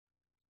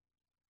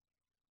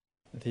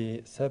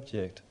The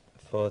subject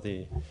for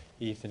the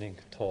evening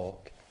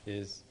talk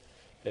is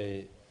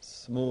a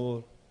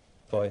small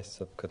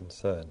voice of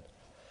concern.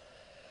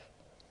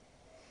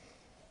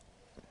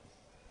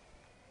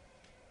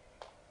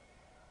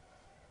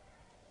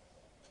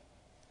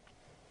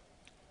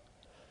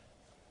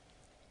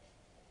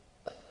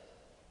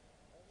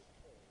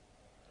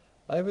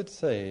 I would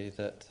say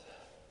that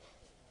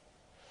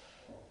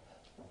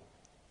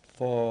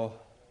for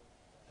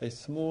a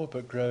small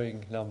but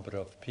growing number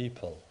of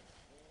people,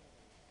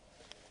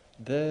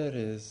 there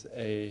is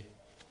a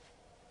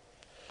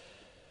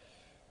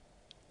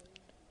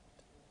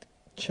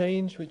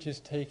change which is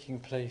taking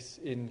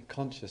place in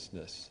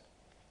consciousness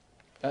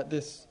at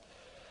this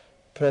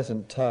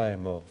present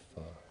time of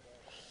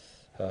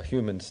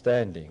human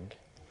standing,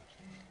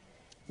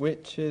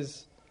 which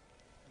has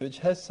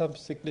some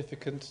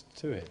significance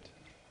to it.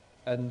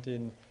 And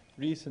in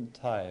recent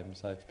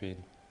times I've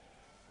been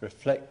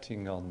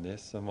reflecting on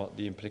this and what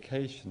the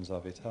implications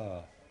of it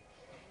are.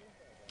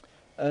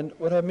 And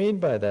what I mean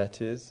by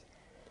that is,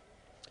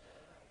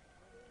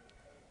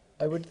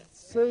 I would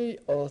say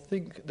or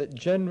think that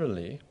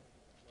generally,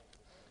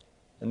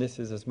 and this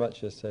is as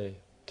much as say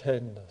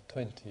 10 or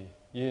 20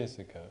 years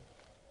ago,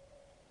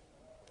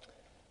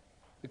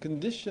 the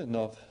condition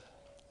of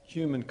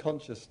human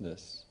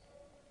consciousness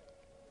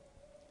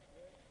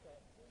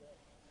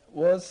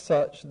was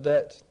such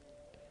that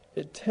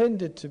it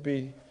tended to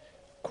be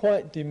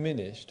quite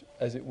diminished,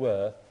 as it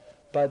were,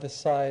 by the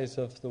size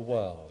of the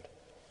world.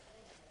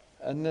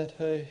 And that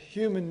a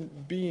human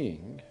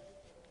being,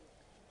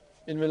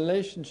 in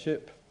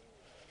relationship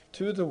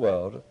to the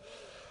world,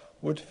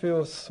 would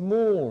feel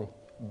small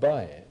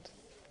by it,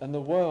 and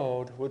the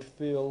world would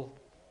feel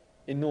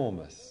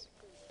enormous.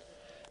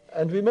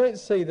 And we might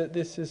say that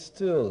this is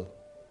still,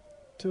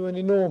 to an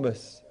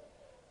enormous,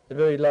 a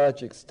very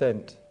large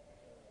extent,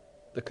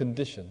 the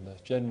condition, the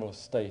general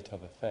state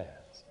of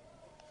affairs.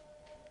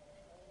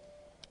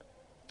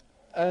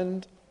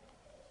 And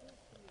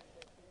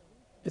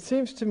it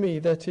seems to me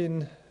that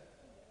in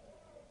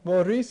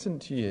more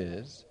recent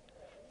years,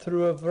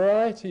 through a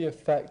variety of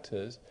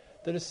factors,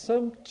 there is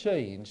some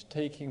change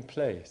taking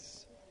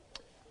place.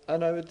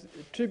 And I would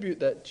attribute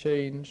that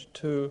change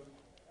to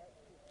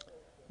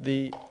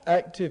the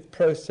active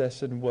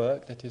process and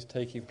work that is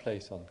taking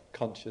place on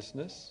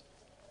consciousness.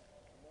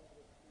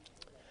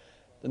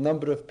 The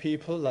number of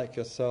people like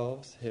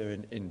yourselves here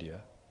in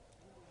India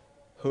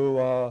who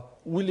are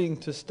willing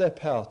to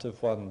step out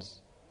of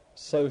one's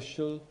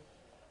social,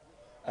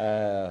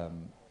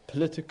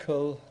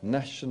 political,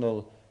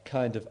 national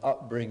kind of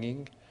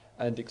upbringing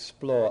and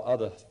explore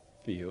other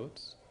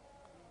fields.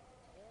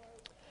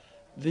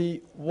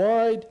 The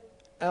wide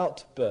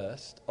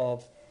outburst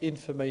of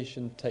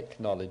information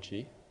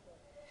technology,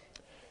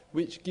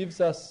 which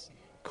gives us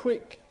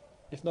quick,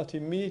 if not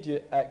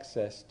immediate,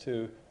 access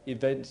to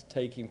events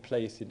taking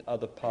place in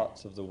other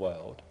parts of the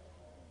world.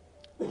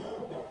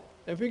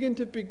 If we're going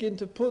to begin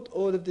to put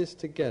all of this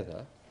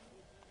together,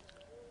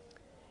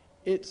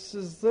 it's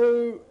as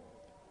though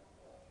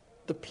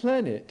the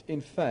planet,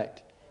 in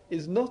fact,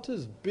 is not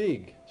as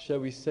big, shall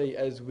we say,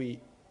 as we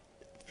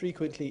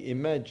frequently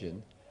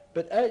imagine,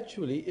 but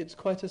actually it's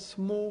quite a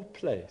small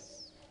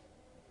place.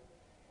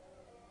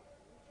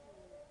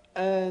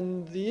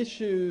 And the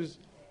issues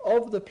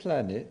of the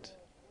planet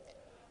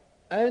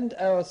and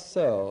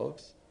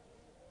ourselves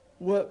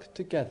work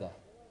together.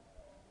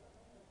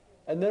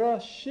 And there are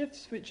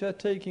shifts which are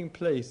taking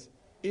place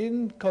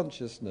in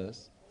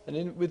consciousness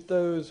and with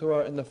those who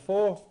are in the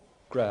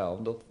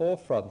foreground or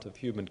forefront of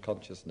human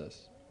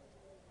consciousness,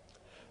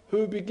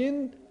 who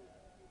begin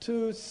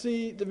to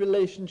see the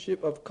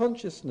relationship of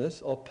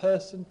consciousness or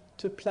person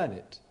to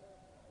planet.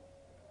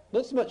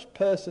 Not so much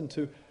person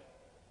to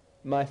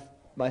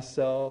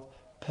myself,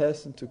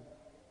 person to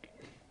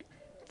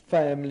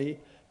family,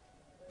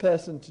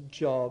 person to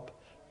job,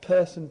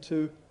 person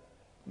to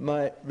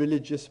my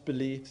religious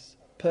beliefs,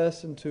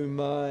 person to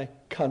my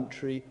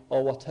country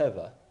or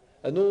whatever,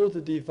 and all the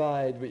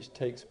divide which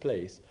takes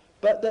place,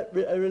 but that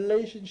a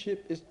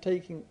relationship is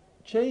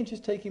change is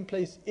taking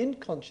place in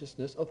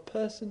consciousness of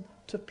person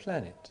to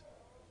planet.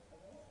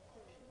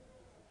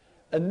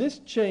 And this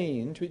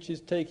change which is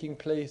taking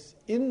place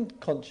in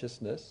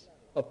consciousness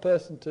of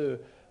person to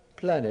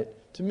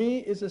planet, to me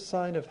is a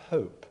sign of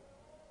hope.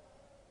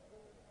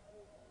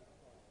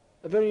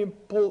 A very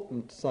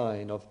important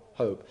sign of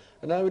hope.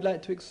 And I would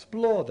like to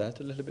explore that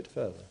a little bit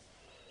further.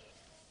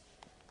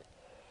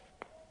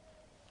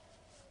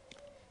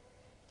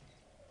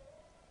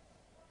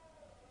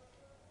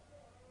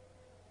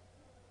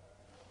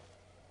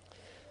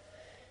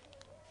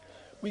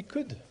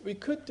 We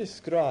could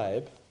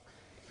describe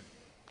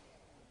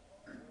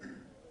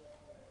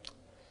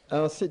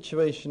our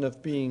situation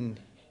of being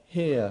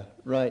here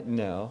right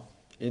now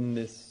in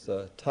this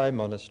Thai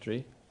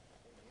monastery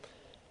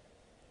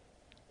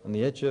on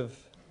the edge of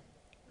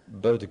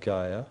Bodh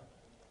Gaya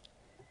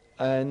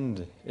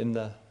and in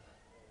the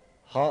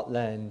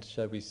heartland,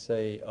 shall we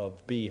say,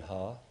 of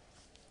Bihar,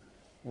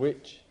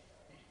 which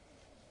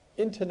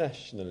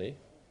internationally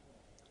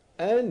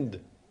and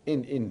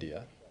in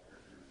India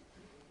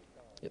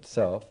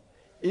itself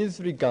is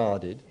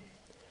regarded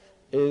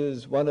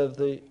as one of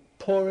the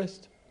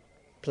poorest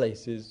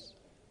places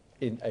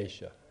in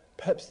Asia,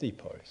 perhaps the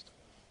poorest.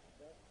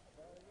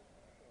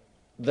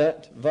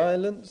 That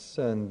violence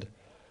and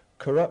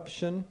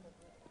corruption,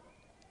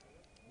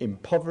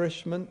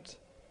 impoverishment,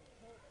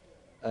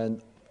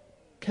 and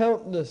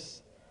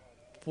countless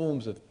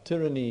forms of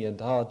tyranny and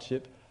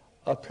hardship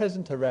are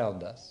present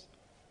around us.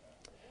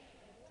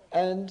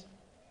 And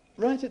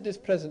right at this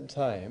present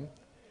time,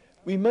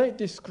 we might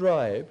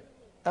describe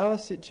our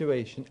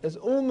situation as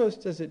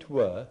almost, as it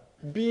were,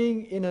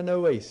 being in an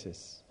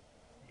oasis.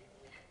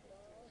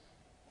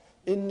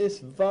 In this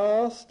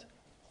vast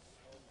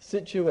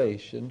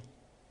situation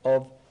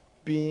of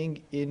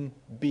being in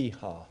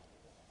Bihar.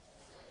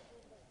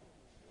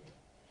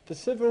 For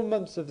several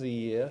months of the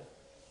year,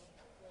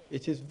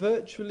 it is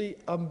virtually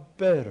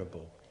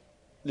unbearable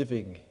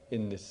living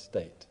in this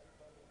state.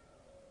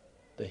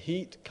 The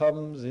heat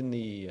comes in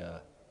the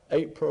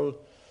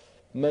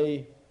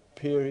April-May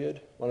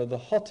period, one of the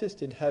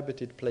hottest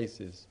inhabited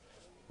places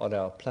on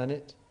our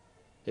planet.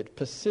 It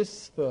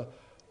persists for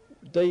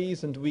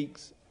days and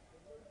weeks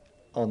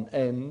on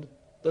end.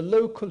 The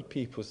local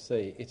people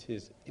say it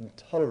is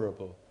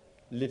intolerable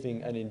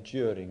living and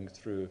enduring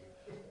through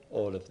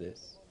all of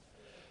this.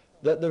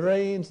 That the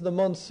rains, the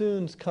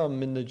monsoons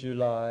come in the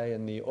July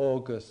and the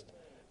August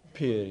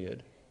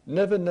period,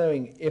 never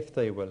knowing if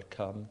they will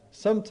come,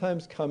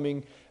 sometimes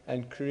coming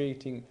and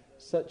creating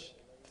such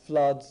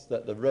floods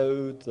that the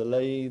roads, the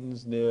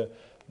lanes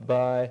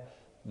nearby,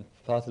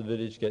 part of the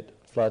village get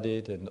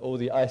flooded, and all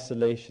the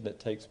isolation that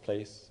takes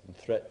place and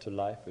threat to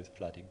life with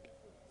flooding.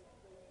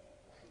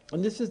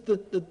 And this is the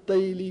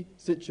daily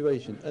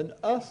situation. And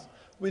us,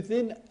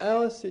 within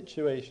our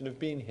situation of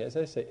being here, as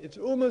I say, it's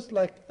almost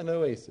like an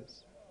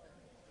oasis.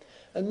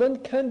 And one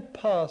can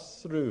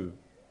pass through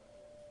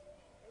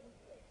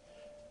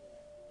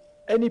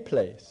any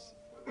place,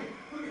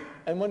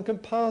 and one can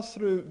pass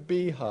through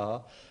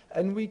Bihar,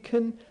 and we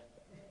can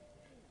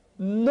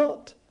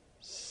not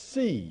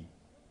see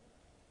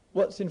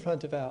what's in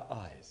front of our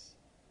eyes.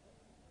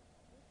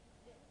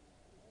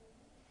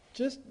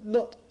 Just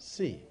not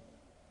see.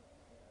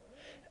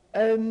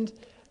 And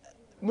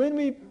when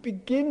we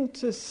begin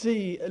to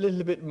see a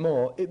little bit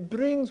more, it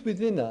brings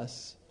within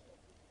us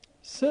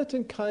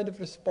certain kind of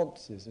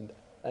responses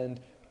and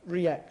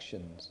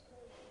reactions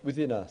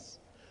within us.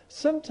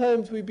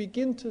 Sometimes we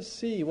begin to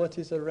see what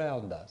is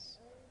around us,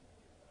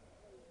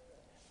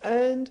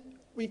 and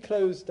we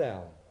close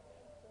down.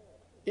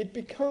 It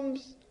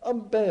becomes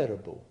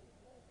unbearable,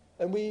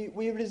 and we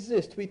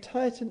resist, we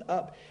tighten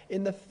up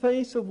in the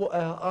face of what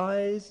our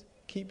eyes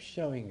keep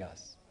showing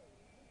us.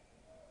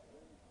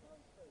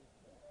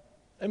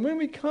 And when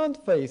we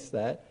can't face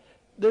that,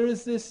 there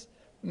is this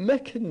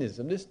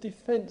mechanism, this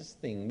defense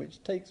thing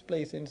which takes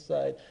place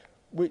inside,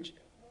 which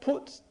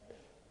puts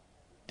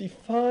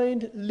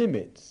defined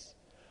limits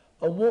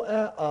on what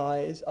our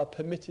eyes are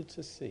permitted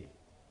to see.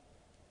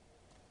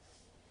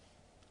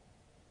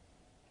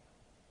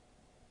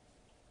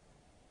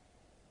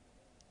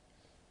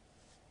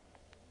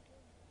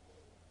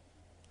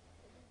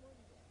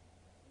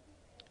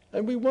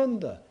 And we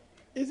wonder,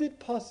 is it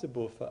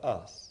possible for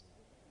us,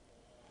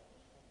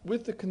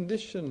 with the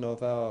condition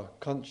of our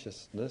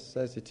consciousness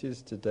as it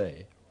is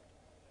today,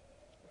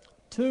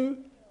 to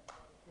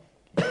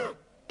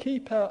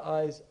keep our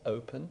eyes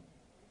open,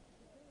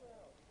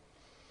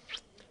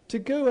 to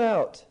go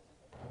out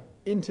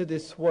into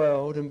this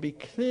world and be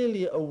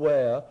clearly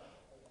aware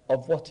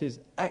of what is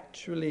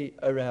actually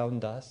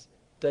around us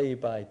day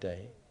by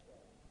day,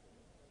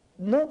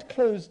 not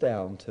close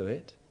down to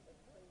it,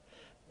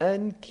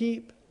 and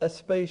keep a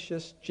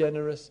spacious,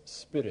 generous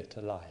spirit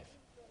alive?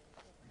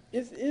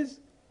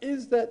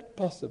 Is that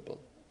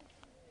possible?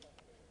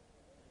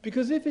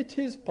 Because if it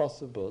is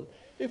possible,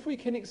 if we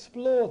can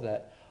explore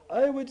that,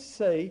 I would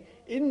say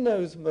in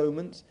those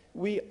moments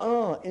we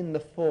are in the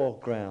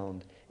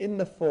foreground, in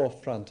the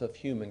forefront of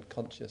human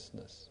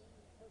consciousness.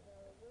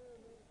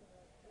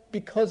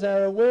 Because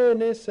our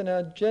awareness and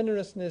our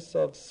generousness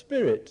of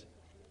spirit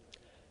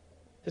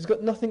has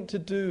got nothing to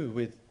do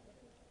with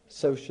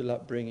social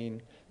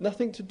upbringing,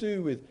 nothing to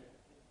do with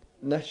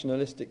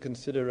nationalistic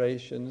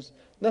considerations,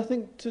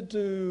 nothing to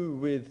do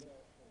with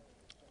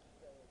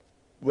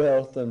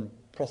wealth and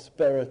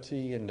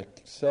prosperity and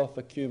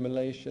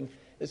self-accumulation.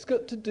 It's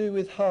got to do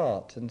with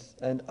heart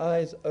and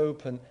eyes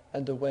open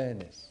and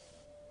awareness.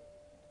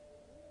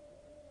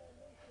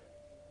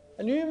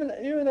 And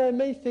you and I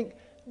may think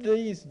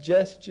these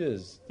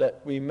gestures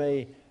that we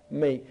may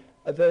make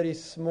are very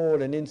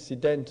small and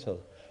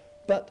incidental,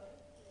 but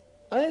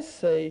I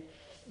say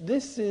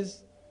this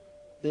is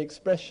the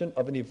expression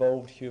of an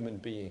evolved human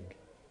being.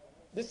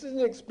 This is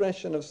an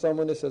expression of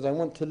someone who says, I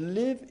want to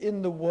live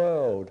in the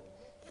world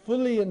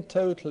fully and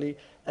totally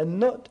and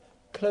not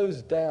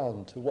close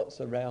down to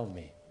what's around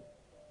me.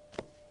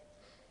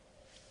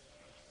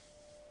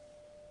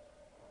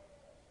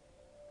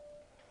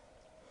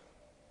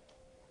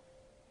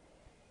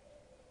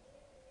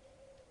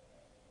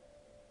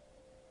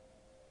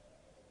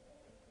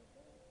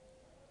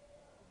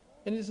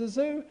 And it's as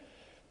though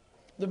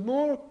the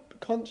more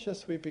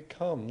conscious we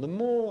become, the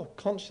more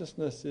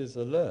consciousness is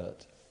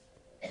alert,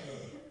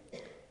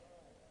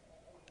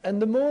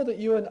 and the more that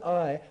you and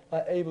I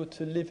are able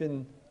to live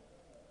in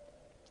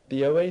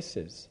the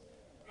oasis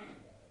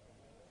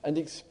and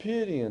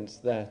experience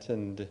that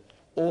and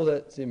all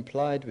that's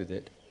implied with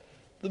it,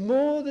 the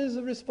more there's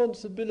a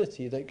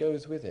responsibility that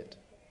goes with it.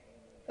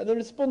 And the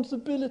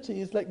responsibility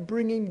is like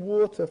bringing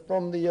water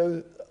from the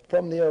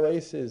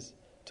oasis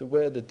to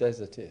where the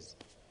desert is.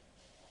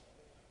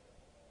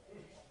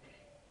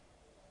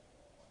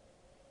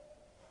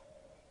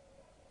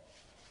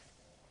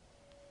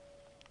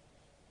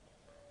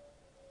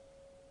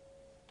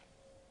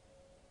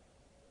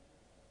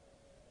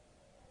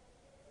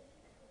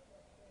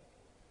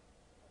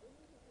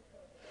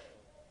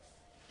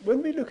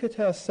 When we look at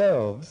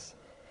ourselves,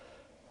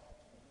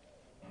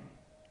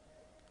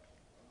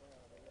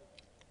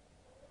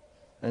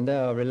 and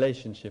our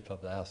relationship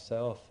of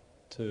ourself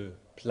to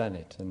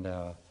planet and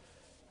our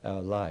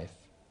life,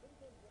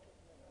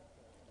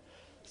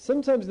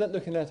 sometimes not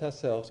looking at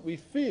ourselves, we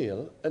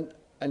feel,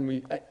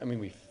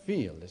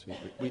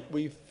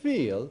 we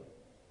feel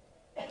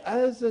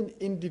as an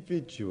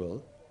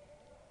individual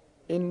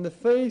in the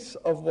face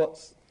of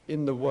what's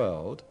in the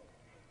world,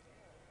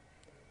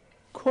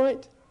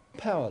 quite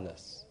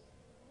powerless.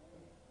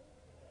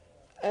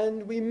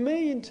 And we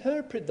may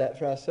interpret that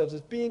for ourselves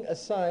as being a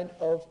sign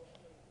of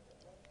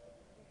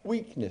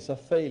weakness, of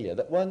failure,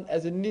 that one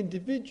as an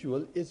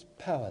individual is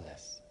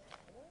powerless.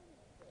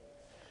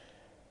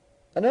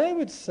 And I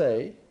would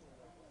say,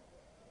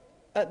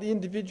 at the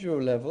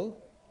individual level,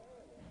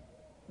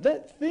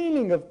 that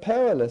feeling of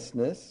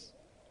powerlessness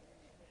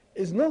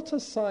is not a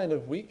sign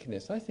of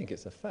weakness. I think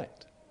it's a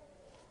fact.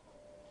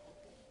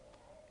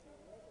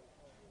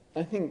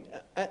 I think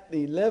at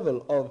the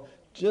level of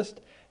just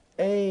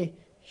a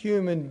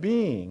human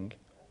being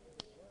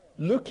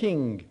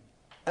looking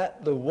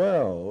at the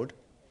world,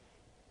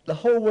 the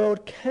whole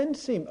world can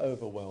seem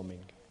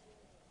overwhelming.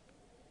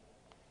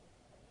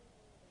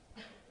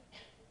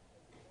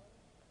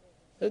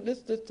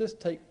 Let's just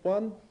take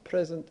one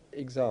present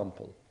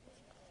example.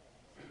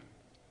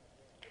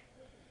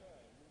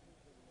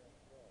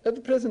 At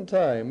the present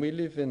time, we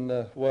live in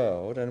the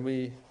world and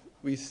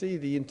we see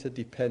the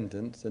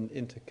interdependence and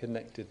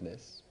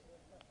interconnectedness.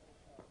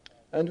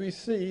 And we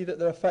see that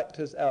there are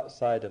factors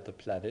outside of the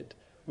planet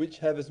which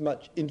have as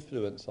much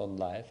influence on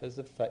life as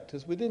the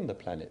factors within the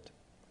planet.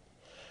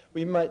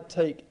 We might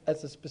take,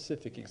 as a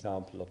specific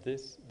example of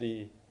this,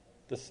 the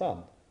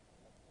sun.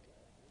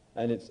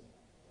 And it's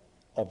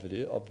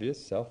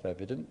obvious,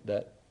 self-evident,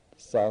 that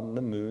the sun,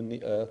 the moon,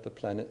 the earth, the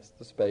planets,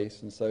 the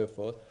space, and so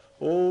forth,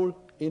 all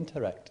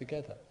interact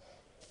together.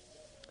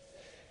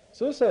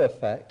 It's also a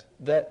fact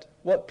that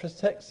what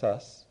protects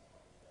us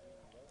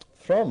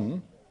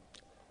from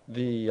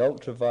the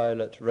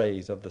ultraviolet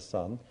rays of the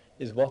sun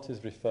is what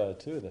is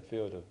referred to in the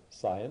field of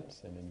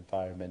science and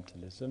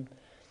environmentalism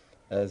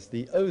as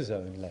the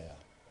ozone layer.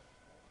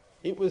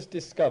 It was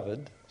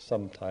discovered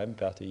sometime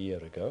about a year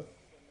ago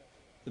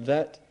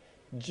that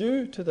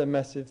due to the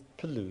massive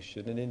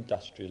pollution and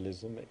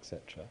industrialism,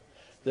 etc.,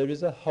 there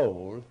is a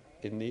hole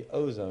in the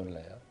ozone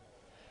layer,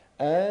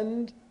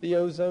 and the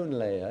ozone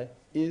layer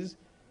is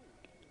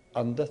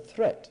under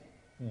threat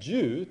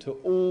due to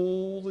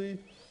all the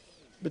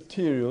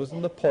materials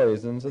and the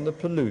poisons and the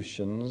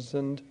pollutions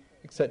and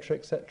etc.,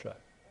 etc.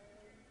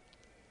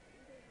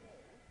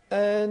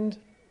 And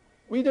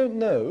we don't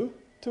know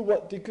to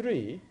what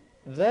degree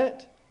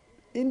that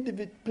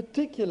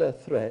particular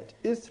threat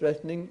is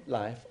threatening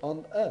life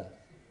on Earth.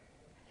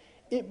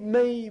 It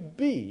may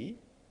be,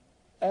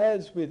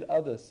 as with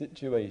other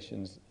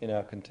situations in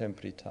our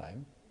contemporary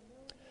time,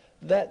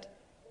 that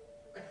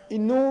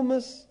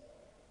enormous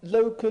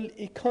local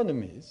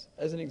economies,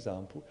 as an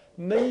example,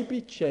 may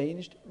be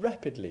changed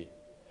rapidly.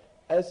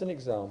 As an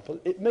example,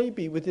 it may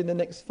be within the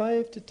next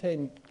 5 to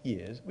 10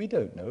 years, we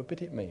don't know,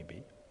 but it may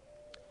be,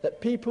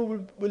 that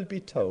people will be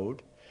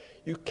told,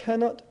 you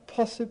cannot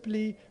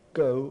possibly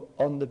go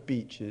on the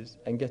beaches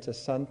and get a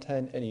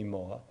suntan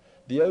anymore.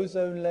 The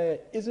ozone layer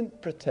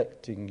isn't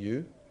protecting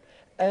you,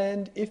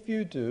 and if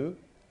you do,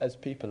 as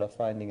people are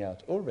finding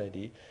out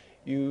already,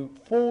 you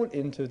fall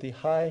into the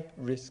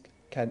high-risk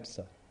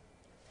cancer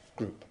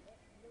group.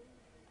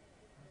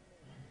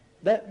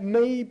 That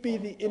may be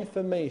the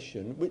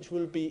information which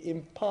will be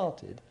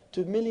imparted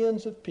to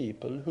millions of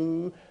people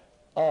who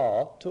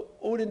are, to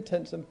all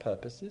intents and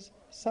purposes,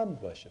 sun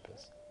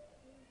worshippers.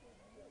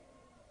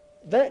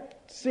 That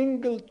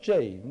single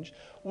change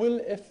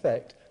will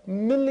affect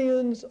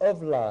millions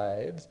of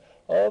lives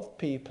of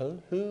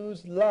people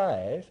whose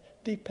life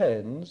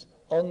depends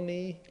on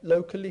the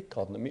local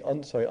economy,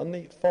 on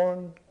the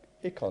foreign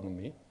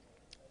economy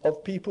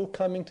of people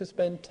coming to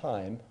spend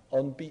time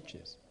on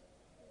beaches.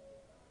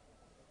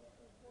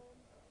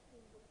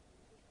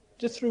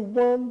 Just through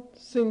one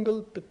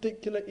single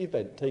particular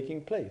event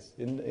taking place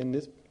in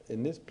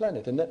this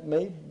planet. And that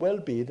may well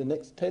be the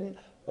next 10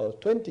 or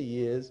 20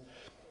 years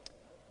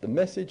The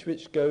message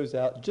which goes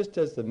out, just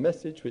as the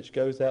message which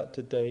goes out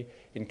today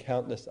in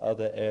countless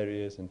other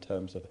areas in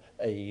terms of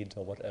aid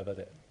or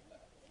whatever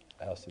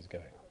else is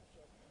going.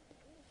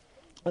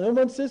 And then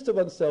one says to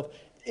oneself,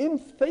 in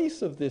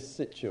face of this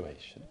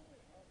situation,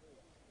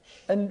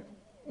 and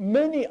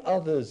many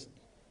others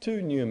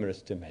too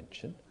numerous to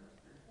mention,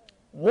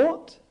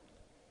 what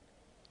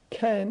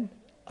can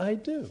I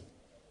do?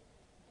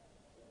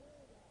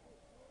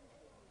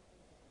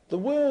 The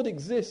world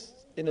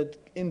exists in an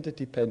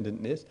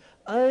interdependentness.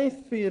 I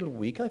feel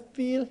weak, I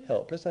feel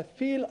helpless, I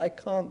feel I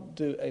can't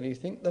do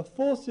anything. The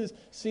forces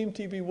seem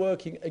to be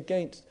working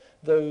against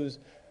those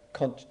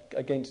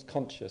against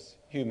conscious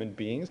human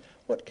beings.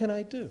 What can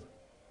I do?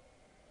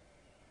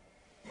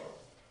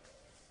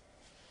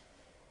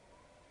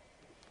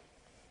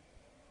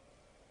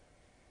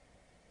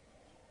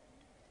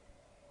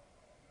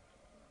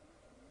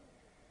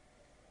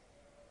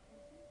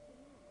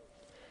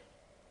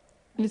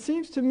 And it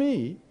seems to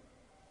me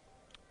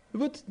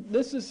what's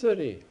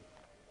necessary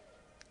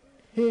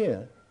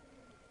here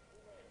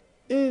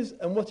is,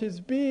 and what is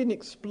being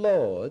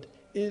explored,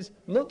 is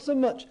not so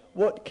much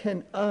what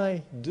can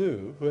I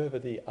do, whoever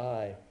the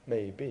I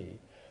may be,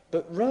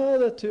 but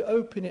rather to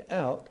open it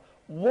out,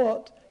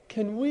 what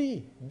can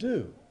we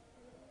do?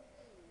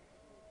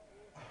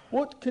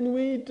 What can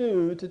we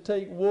do to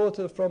take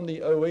water from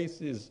the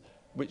oasis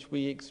which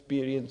we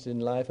experience in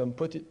life and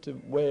put it to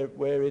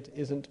where it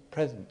isn't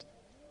present?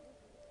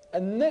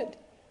 And that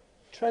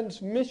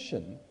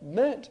transmission,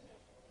 that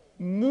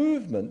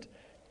movement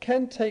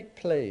can take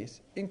place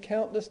in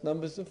countless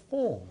numbers of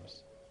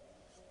forms.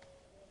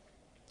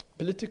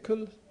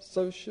 Political,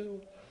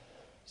 social,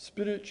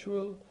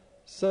 spiritual,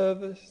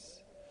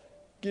 service,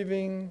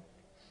 giving,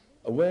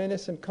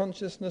 awareness and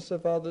consciousness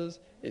of others,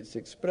 its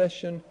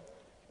expression.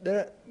 There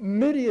are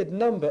myriad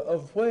number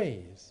of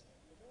ways.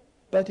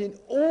 But in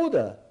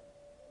order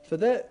for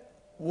that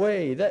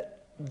way,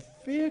 that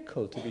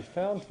vehicle to be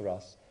found for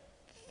us,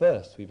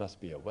 first we must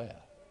be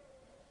aware.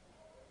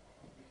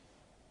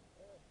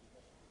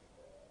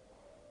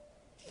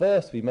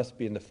 First we must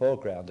be in the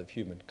foreground of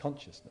human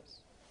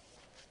consciousness.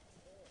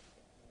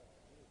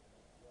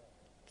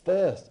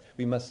 First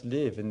we must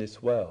live in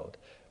this world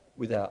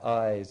with our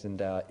eyes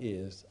and our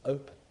ears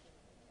open.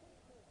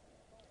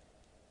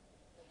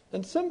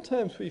 And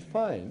sometimes we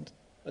find,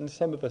 and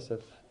some of us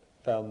have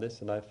found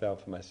this and I've found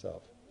for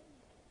myself,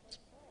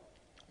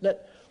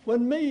 that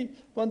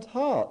one's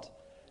heart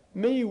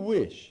may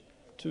wish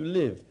to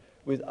live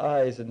with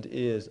eyes and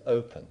ears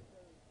open.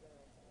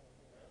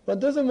 One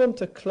doesn't want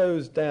to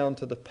close down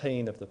to the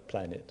pain of the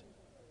planet.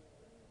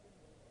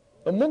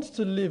 One wants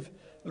to live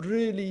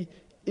really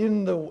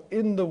in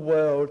the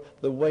world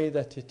the way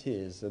that it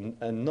is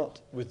and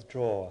not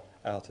withdraw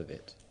out of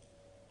it.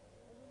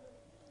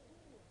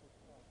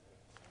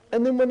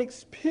 And then one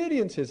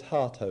experiences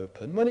heart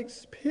open, one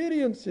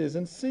experiences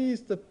and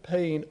sees the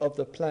pain of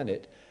the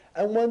planet,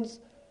 and one's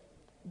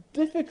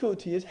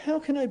difficulty is, how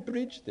can I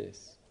bridge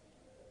this?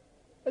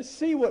 I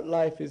see what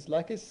life is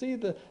like, I see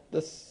the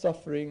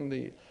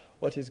suffering,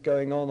 what is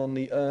going on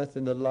the earth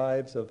in the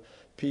lives of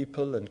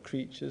people and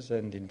creatures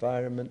and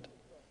environment.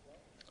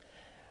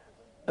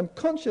 I'm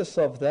conscious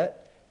of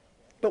that,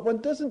 but one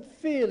doesn't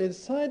feel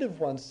inside of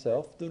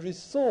oneself the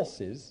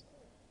resources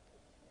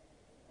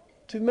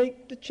to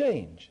make the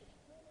change.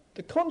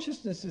 The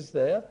consciousness is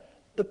there,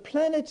 the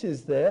planet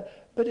is there,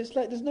 but it's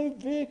like there's no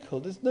vehicle,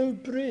 there's no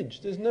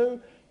bridge, there's no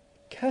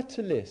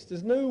catalyst,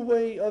 there's no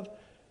way of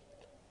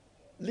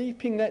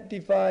leaping that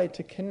divide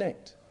to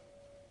connect.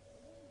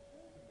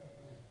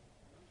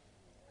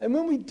 And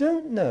when we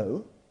don't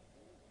know,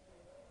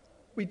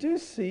 we do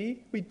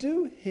see, we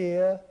do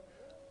hear,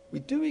 we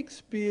do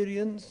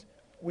experience,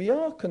 we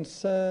are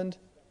concerned,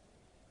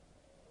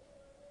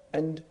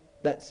 and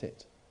that's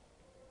it.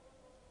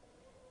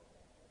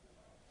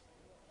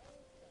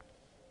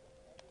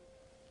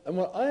 And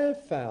what I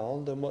have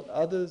found, and what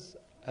others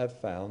have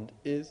found,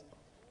 is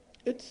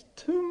it's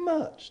too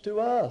much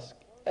to ask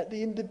at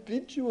the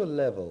individual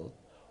level,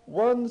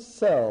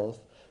 oneself,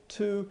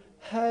 to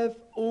have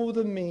all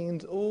the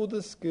means, all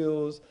the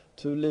skills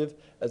to live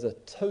as a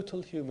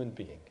total human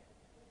being.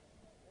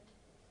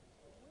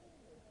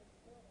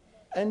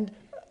 And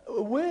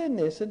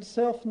awareness and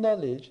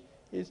self-knowledge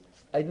is,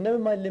 I know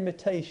my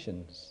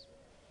limitations.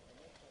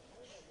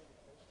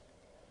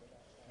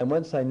 And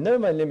once I know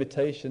my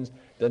limitations,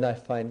 then I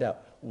find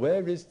out,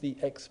 where is the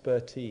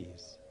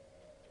expertise?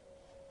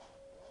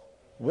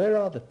 Where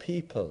are the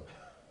people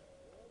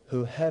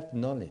who have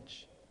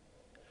knowledge?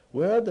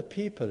 Where are the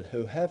people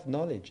who have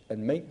knowledge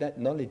and make that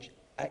knowledge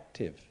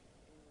active?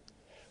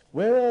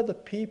 Where are the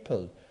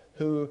people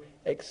who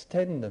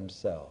extend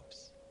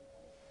themselves?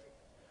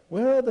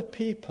 Where are the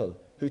people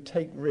who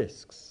take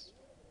risks?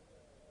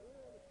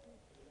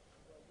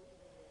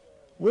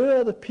 Where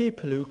are the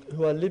people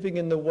who are living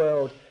in the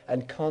world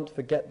and can't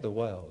forget the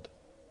world?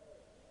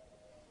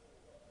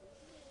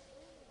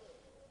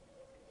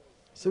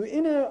 So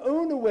in our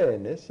own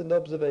awareness and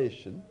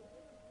observation,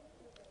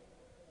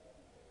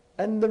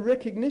 and the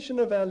recognition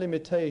of our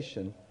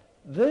limitation,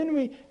 then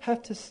we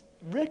have to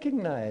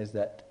recognize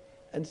that,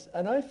 and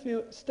I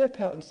feel, step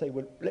out and say,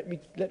 well,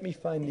 let me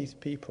find these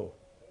people.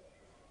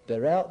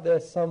 They're out there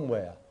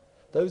somewhere.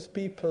 Those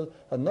people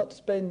are not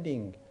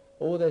spending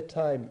all their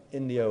time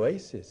in the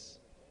oasis.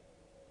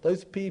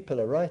 Those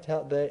people are right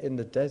out there in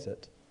the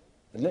desert.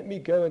 And let me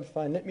go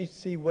and let me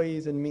see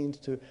ways and means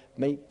to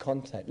make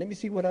contact. Let me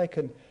see what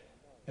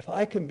if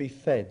I can be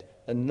fed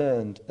and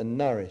learned and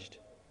nourished,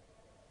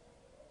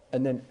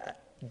 and then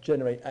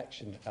generate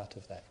action out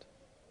of that.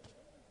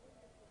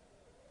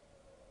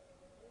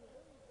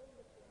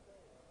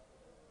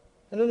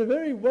 And in a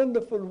very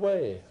wonderful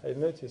way, I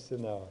notice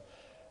in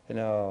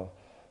our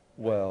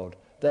world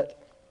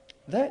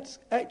that's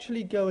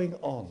actually going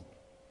on.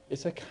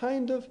 It's a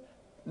kind of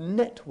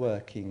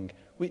networking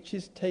which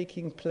is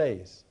taking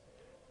place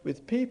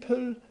with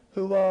people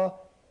who are,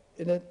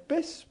 in a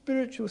best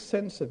spiritual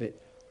sense of it,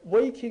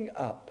 waking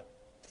up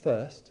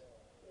first,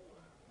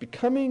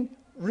 becoming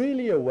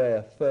really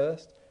aware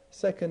first,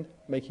 second,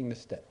 making the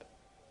step.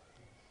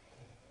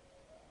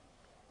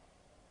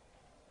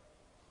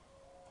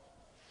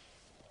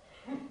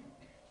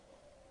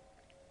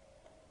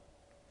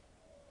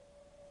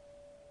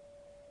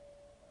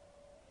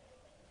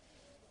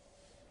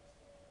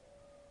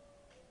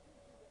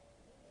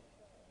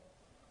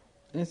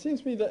 And it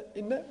seems to me that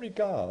in that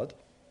regard,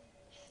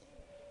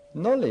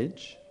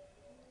 knowledge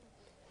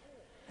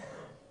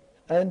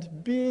and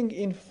being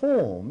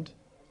informed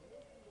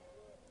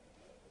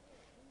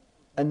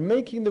and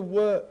making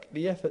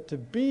the effort to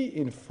be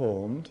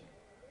informed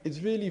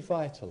is really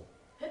vital.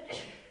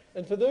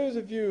 And for those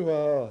of you who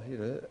are,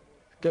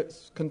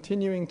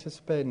 continuing to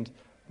spend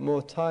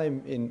more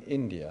time in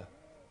India,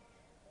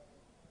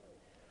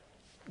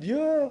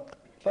 your,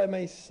 if I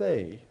may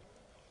say,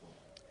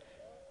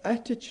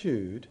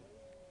 attitude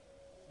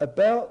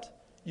about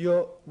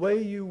your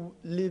way you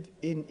live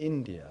in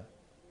India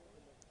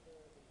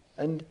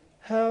and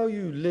how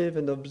you live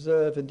and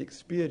observe and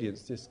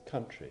experience this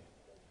country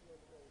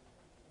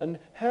and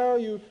how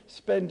you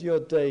spend your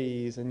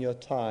days and your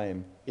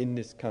time in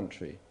this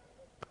country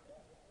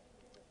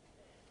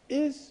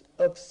is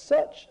of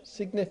such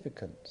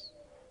significance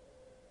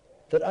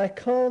that I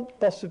can't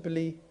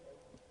possibly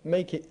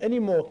make it any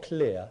more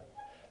clear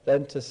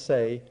than to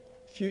say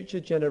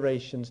future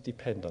generations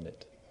depend on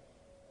it.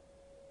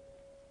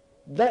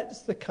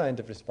 That's the kind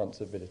of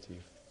responsibility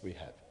we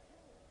have.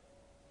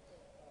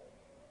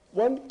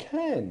 One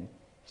can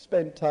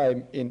spend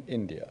time in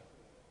India,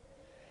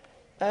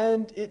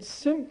 and it's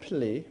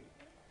simply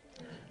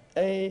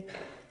a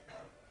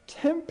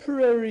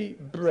temporary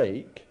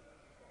break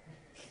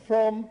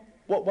from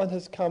what one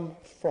has come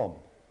from.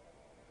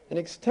 An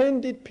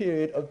extended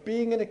period of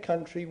being in a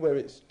country where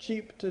it's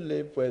cheap to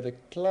live, where the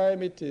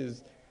climate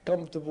is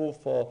comfortable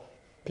for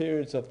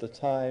periods of the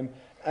time,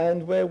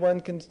 and where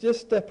one can just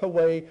step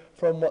away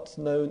from what's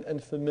known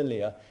and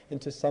familiar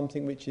into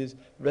something which is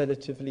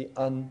relatively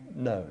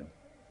unknown.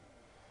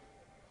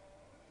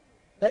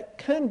 That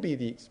can be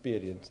the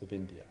experience of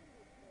India.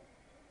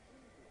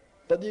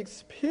 But the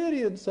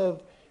experience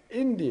of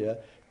India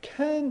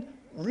can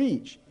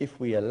reach, if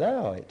we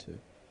allow it to,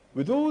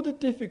 with all the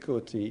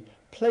difficulty,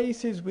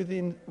 places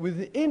within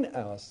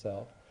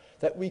ourselves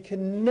that we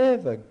can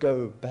never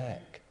go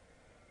back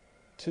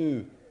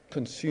to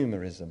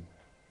consumerism,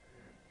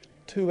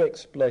 to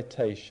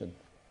exploitation,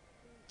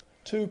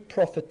 to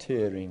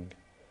profiteering,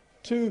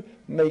 to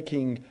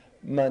making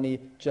money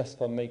just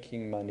for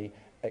making money,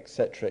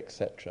 etc.,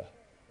 etc.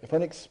 If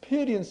one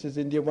experiences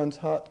India, one's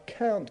heart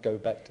can't go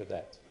back to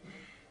that.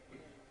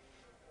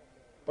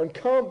 One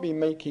can't be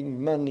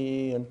making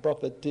money and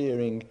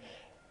profiteering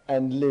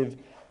and live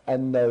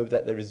and know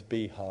that there is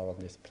Bihar on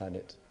this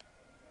planet.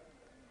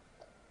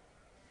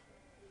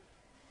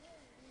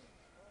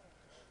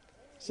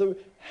 So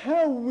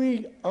how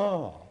we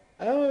are,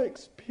 our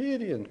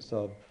experience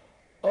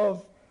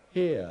of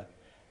here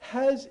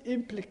has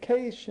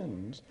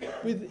implications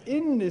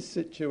within this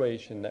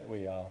situation that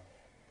we are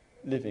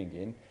living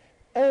in,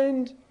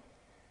 and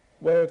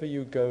wherever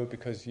you go,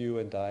 because you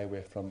and I,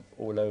 we're from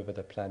all over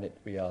the planet,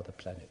 we are the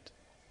planet.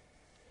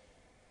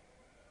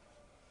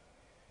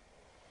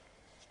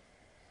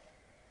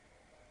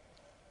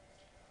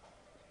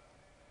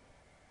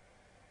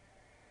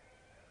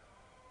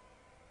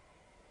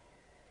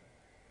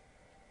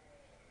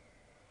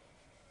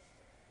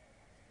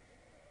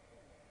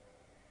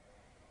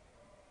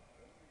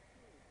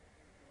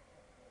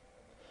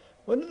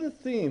 One of the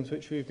themes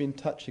which we've been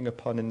touching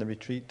upon in the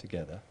retreat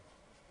together,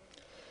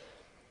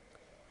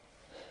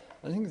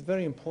 I think it's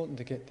very important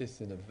to get this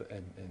in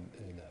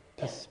a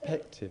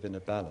perspective, in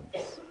a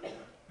balance.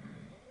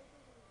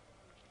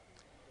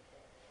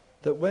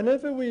 That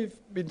whenever we've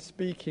been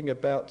speaking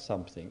about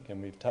something,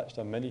 and we've touched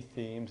on many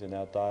themes in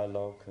our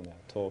dialogue and our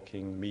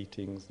talking,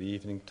 meetings, the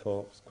evening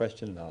talks,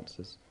 question and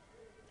answers,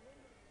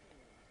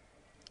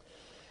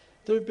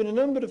 there have been a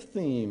number of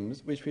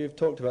themes which we have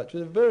talked about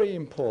which are very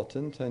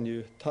important, and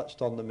you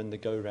touched on them in the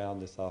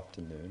go-round this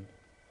afternoon,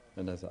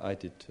 and as I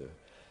did too.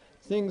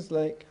 Things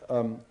like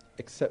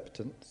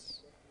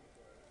acceptance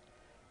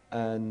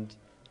and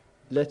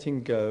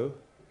letting go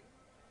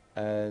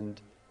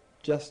and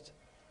just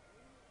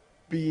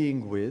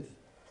being with,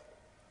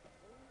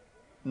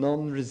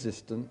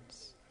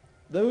 non-resistance,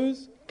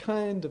 those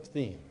kind of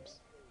themes.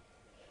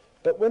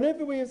 But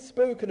whenever we have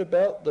spoken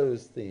about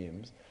those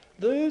themes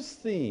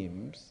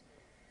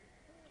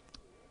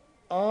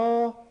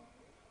are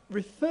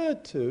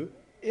referred to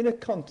in a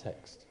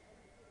context.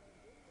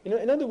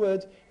 In other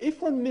words,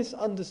 if one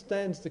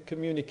misunderstands the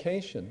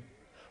communication,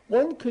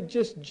 one could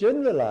just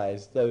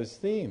generalize those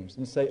themes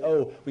and say,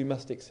 oh, we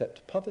must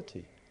accept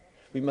poverty.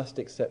 We must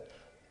accept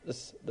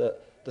the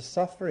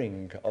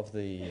suffering of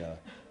the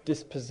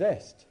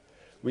dispossessed.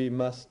 We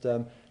must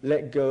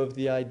let go of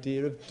the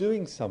idea of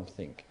doing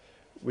something.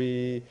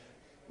 We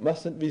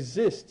mustn't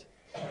resist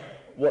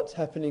what's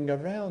happening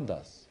around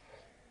us.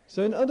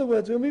 So in other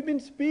words, when we've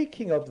been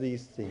speaking of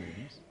these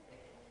themes,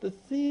 the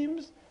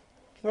themes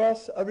for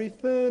us are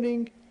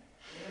referring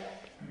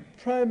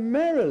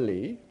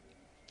primarily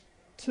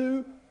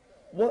to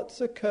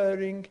what's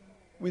occurring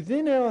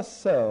within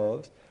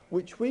ourselves,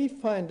 which we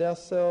find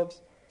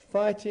ourselves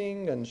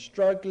fighting and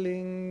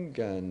struggling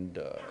and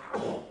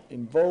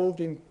involved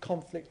in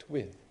conflict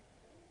with.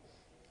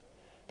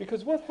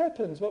 Because what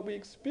happens, what we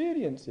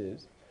experience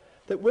is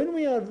that when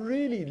we are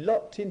really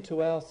locked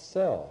into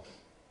ourselves,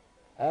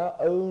 our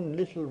own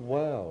little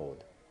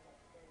world,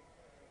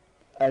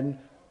 and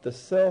the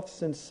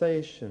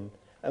self-sensation,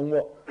 and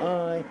what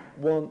I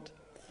want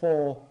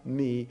for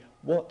me,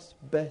 what's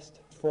best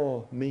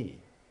for me,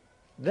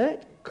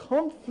 that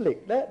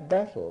conflict, that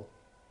battle,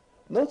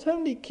 not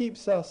only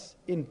keeps us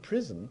in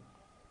prison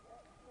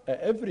at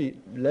every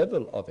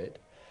level of it,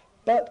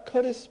 but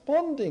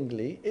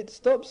correspondingly it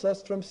stops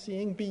us from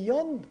seeing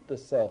beyond the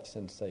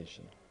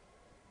self-sensation.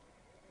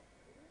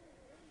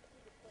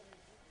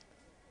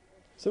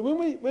 So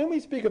when we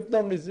speak of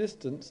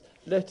non-resistance,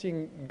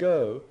 letting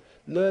go,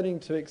 learning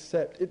to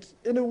accept, it's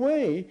in a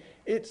way,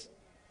 it's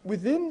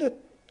within the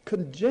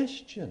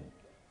congestion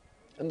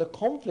and the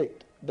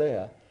conflict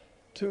there,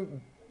 to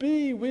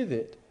be with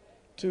it,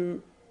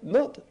 to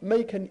not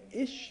make an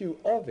issue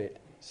of it.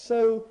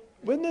 So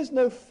when there's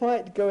no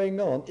fight going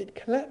on, it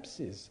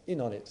collapses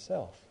in on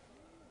itself.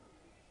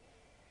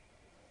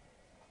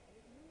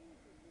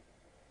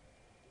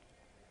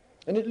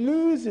 And it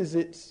loses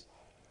its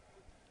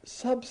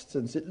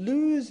substance, it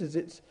loses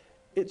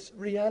its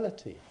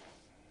reality.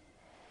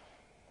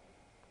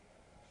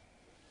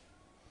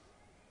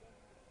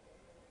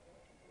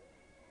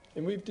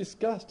 And we've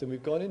discussed and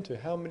we've gone into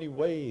how many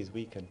ways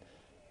we can,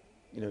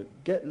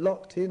 get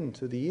locked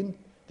into the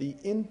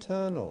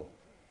internal.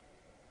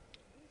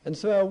 And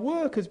so our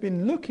work has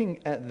been looking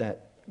at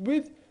that,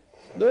 with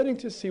learning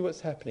to see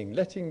what's happening,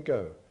 letting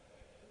go,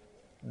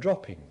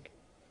 dropping,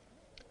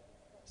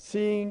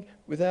 seeing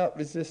without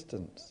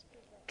resistance,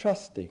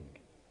 trusting,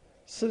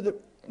 so that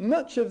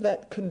much of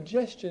that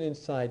congestion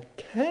inside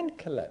can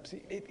collapse.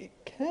 It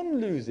can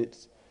lose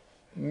its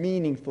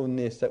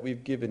meaningfulness that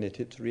we've given it,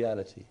 its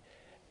reality.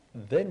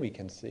 Then we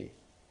can see.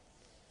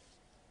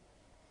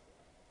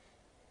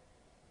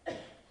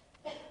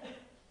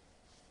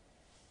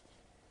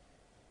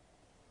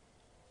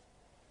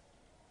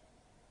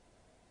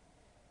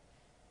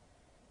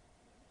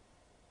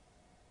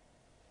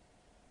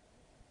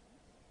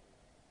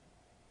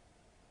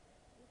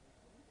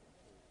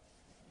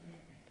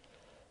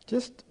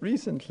 Just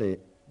recently,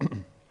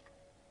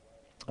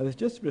 I was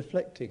just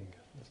reflecting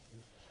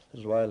a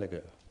little while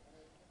ago,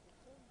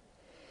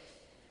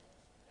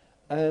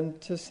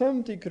 and to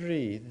some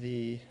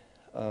degree,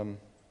 I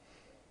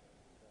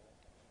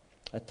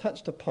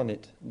touched upon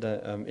it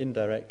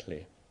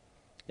indirectly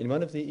in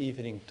one of the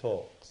evening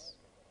talks,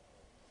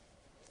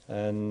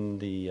 and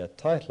the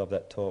title of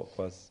that talk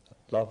was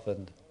Love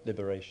and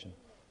Liberation.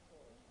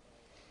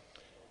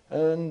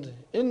 And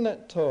in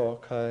that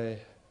talk, as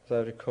I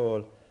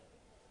recall,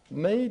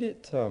 made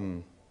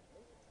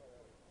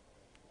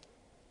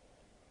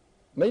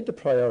the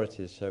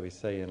priorities, shall we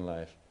say, in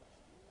life,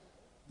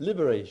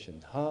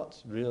 liberation,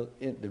 heart's the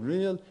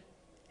real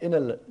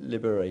inner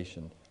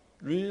liberation,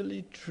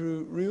 really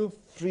true, real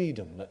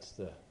freedom. That's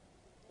the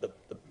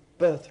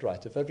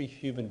birthright of every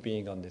human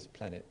being on this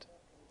planet.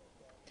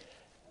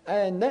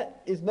 And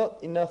that is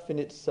not enough in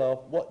itself.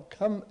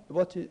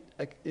 What it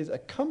is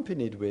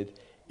accompanied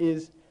with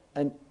is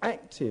an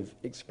active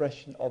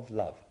expression of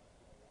love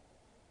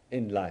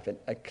in life, and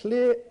a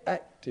clear,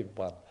 active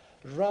one,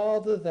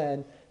 rather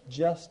than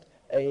just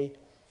a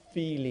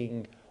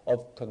feeling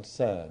of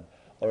concern,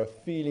 or a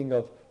feeling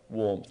of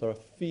warmth, or a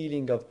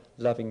feeling of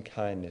loving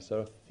kindness, or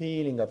a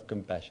feeling of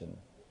compassion,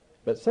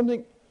 but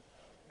something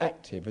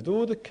active, with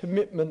all the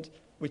commitment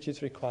which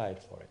is required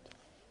for it.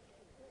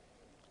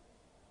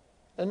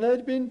 And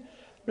I'd been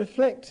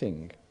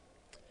reflecting,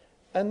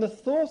 and the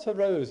thought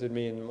arose in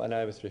me when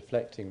I was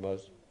reflecting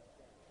was,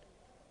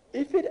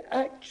 if it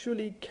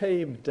actually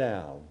came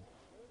down,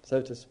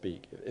 so to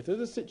speak, if there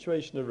was a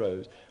situation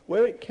arose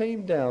where it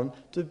came down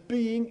to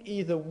being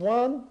either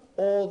one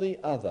or the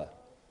other,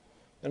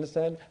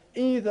 understand?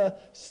 Either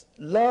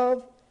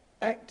love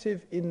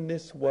active in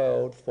this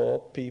world for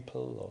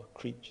people or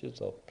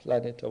creatures or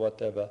planet or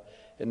whatever,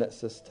 in that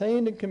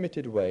sustained and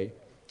committed way,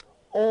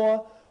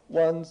 or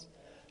one's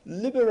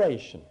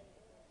liberation.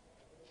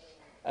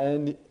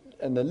 And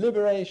the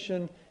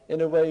liberation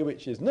in a way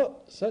which is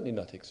certainly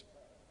not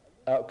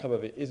outcome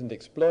of it isn't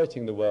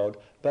exploiting the world,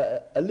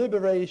 but a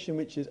liberation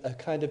which is a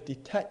kind of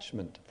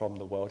detachment from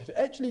the world. If it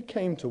actually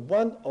came to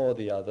one or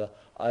the other,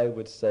 I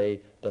would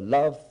say the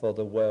love for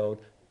the world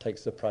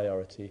takes the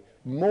priority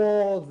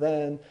more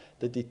than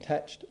the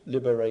detached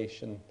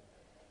liberation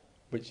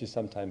which is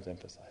sometimes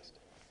emphasized.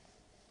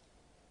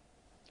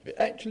 If it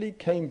actually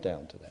came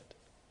down to that.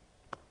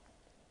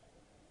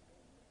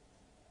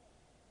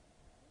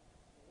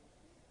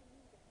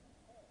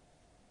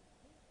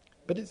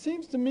 But it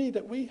seems to me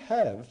that we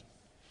have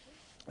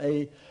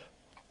a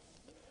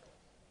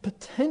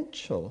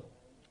potential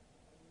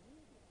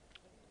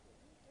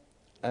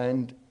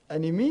and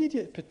an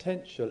immediate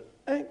potential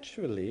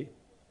actually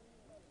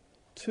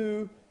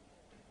to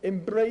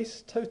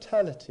embrace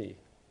totality.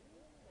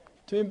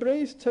 To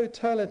embrace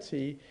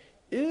totality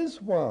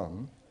is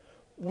one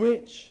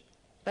which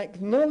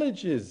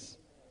acknowledges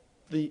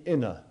the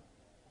inner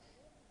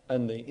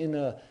and the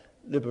inner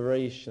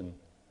liberation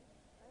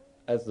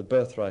as the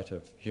birthright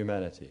of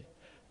humanity,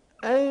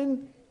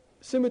 and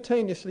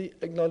simultaneously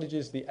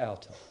acknowledges the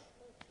outer.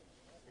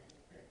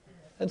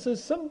 And so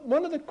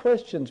one of the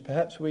questions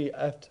perhaps we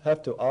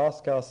have to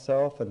ask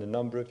ourselves, and a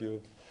number of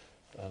you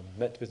have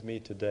met with me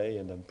today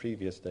and on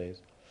previous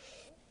days,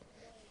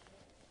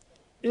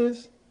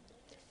 is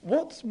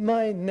what's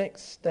my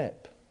next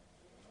step?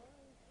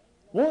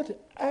 What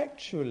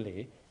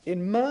actually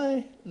in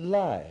my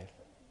life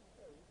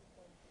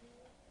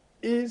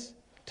is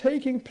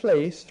taking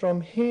place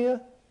from here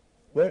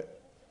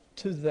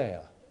to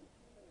there?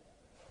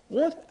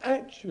 What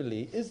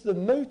actually is the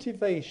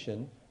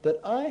motivation that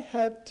I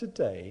have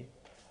today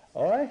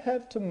or I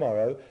have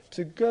tomorrow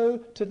to go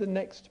to the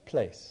next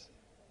place?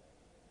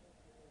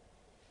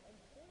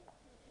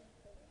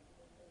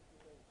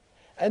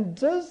 And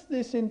does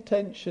this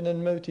intention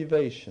and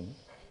motivation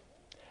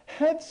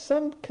have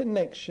some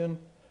connection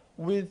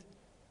with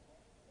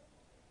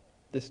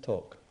this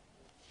talk?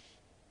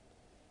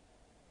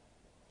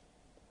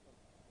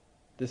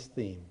 This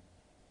theme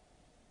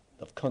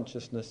of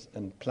consciousness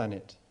and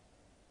planet,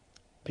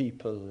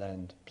 people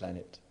and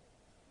planet.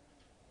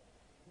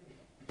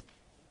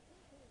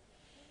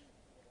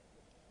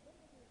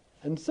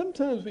 And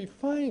sometimes we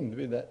find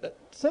with that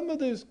some of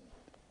those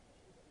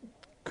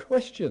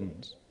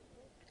questions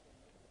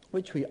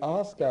which we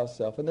ask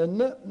ourselves, and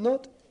they're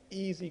not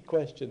easy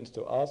questions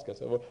to ask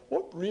ourselves. Well,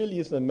 what really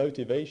is the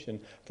motivation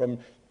from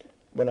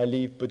when I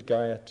leave Bodh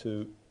Gaya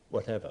to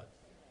whatever?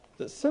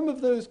 That some of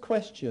those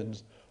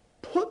questions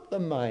put the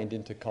mind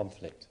into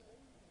conflict.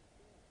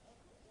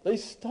 They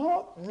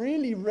start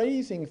really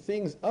raising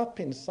things up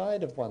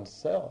inside of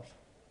oneself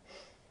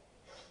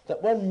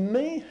that one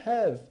may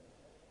have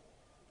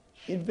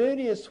in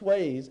various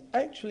ways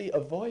actually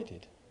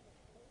avoided.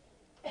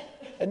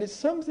 And it's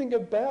something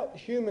about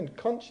human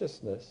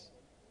consciousness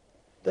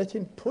that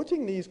in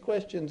putting these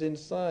questions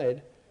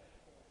inside,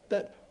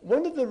 that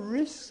one of the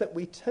risks that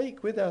we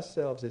take with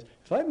ourselves is,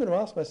 if I'm going to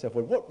ask myself,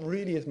 well, what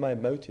really is my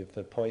motive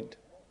for point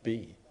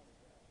B?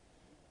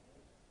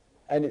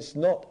 And it's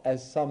not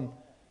as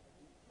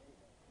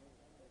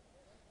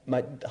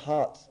my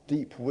heart's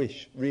deep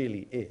wish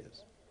really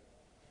is.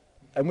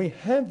 And we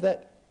have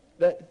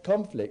that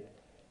conflict.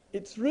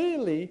 It's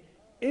really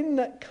in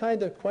that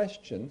kind of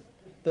question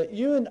that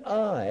you and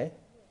I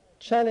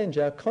challenge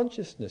our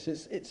consciousness.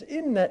 It's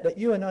in that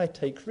you and I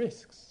take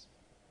risks.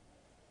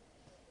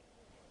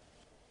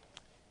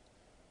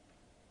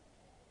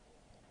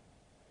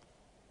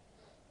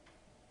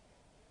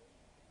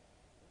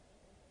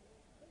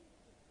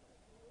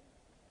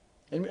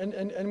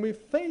 And we're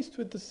faced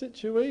with the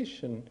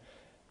situation,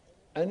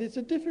 and it's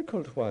a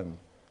difficult one.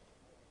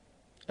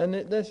 And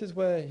this is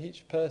where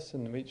each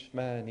person, each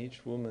man,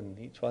 each woman,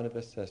 each one of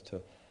us has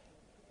to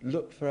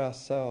look for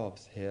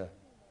ourselves here.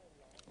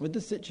 With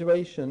the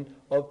situation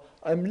of,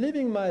 I'm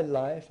living my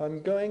life,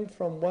 I'm going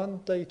from one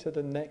day to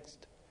the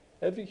next.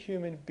 Every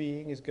human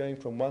being is going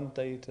from one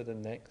day to the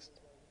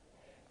next.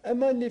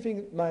 Am I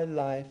living my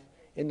life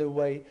in a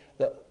way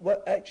that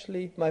what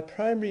actually my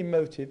primary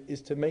motive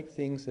is to make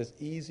things as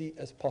easy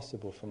as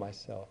possible for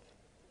myself?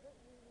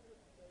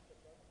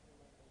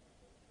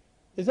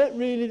 Is that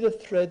really the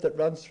thread that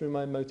runs through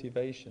my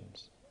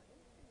motivations?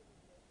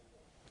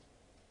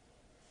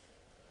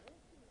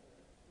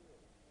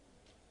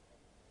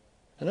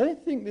 And I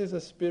think there's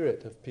a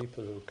spirit of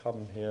people who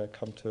come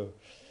to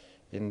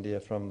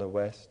India from the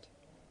West,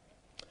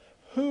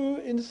 who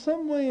in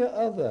some way or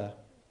other,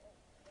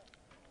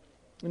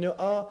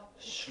 are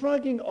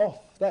shrugging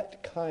off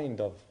that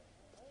kind of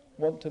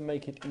want to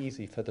make it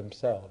easy for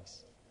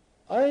themselves.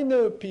 I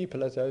know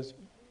people, as I was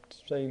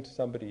saying to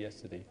somebody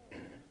yesterday,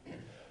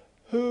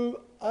 who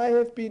I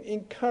have been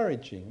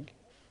encouraging.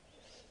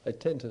 I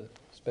tend to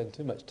spend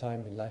too much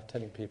time in life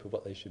telling people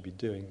what they should be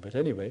doing, but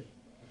anyway,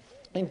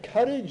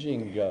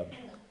 encouraging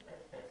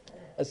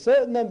a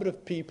certain number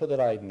of people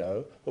that I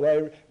know, who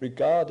I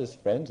regard as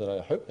friends, and I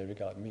hope they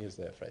regard me as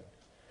their friend,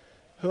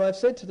 who I've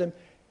said to them,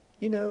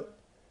 you know,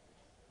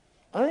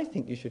 I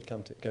think you should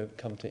come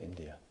to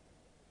India.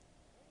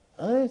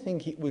 I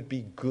think it would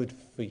be good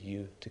for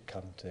you to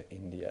come to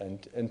India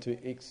and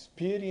to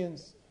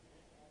experience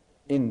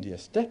India.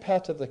 Step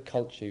out of the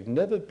culture. You've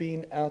never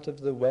been out of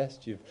the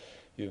West.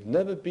 You've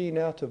never been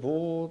out of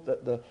all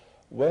that the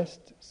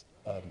West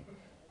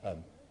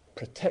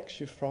protects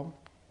you from.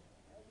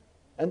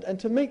 And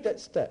to make that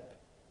step.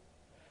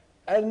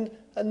 And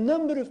a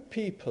number of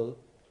people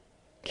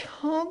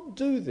can't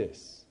do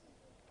this.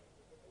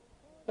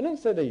 I don't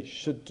say they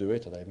should do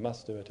it or they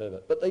must do it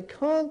ever, but they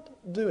can't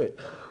do it.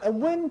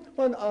 And when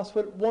one asks,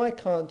 well, why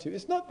can't you?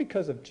 It's not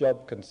because of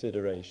job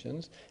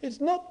considerations.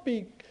 It's not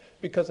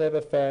because they have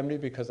a family,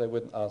 because they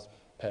wouldn't ask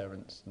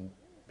parents and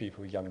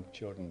people, young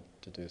children,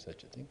 to do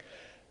such a thing.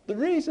 The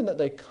reason that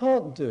they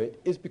can't do it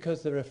is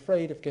because they're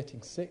afraid of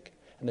getting sick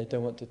and they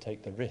don't want to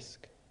take the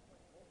risk.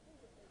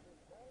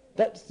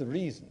 That's the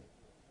reason.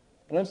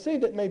 And I'm saying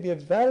that may be a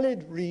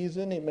valid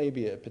reason, it may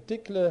be a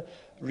particular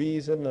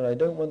reason, and I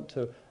don't want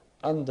to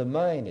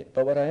undermine it.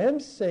 But what I am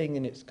saying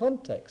in its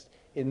context,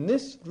 in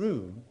this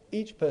room,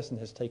 each person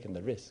has taken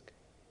the risk.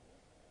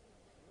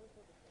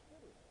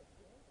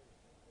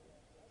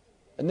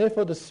 And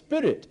therefore the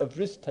spirit of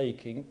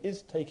risk-taking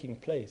is taking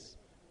place.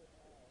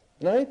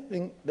 And I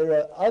think there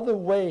are other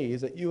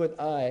ways that you and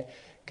I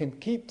can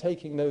keep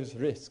taking those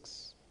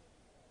risks.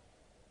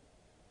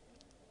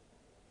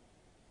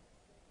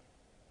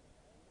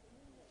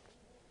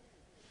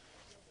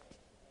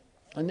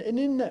 And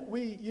in that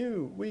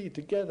we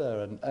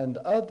together and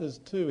others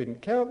too in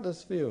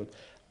countless fields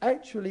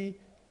actually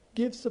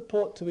give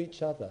support to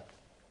each other.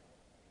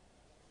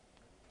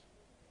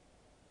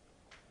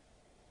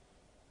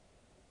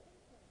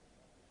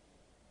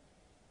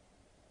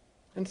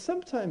 And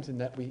sometimes in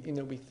that we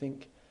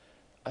think,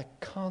 I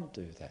can't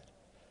do that.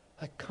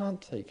 I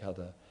can't take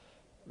other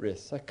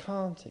risks. I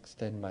can't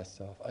extend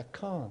myself. I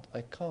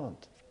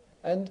can't.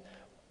 And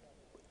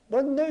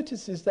one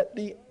notices that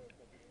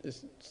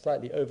this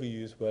slightly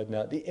overused word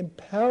now, the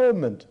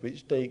empowerment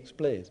which takes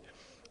place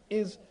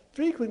is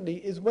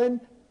when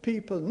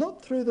people,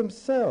 not through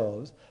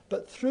themselves,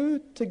 but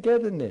through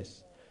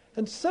togetherness.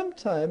 And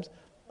sometimes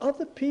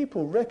other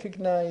people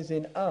recognize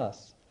in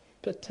us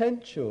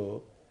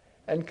potential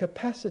and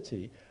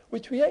capacity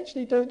which we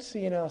actually don't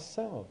see in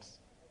ourselves.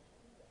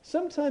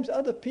 Sometimes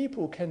other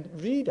people can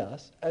read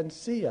us and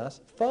see us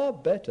far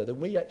better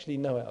than we actually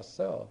know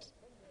ourselves.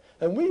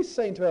 And we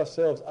say to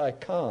ourselves, I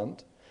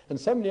can't, and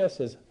somebody else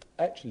says,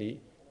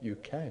 actually, you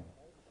can.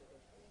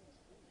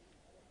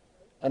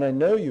 And I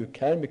know you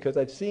can because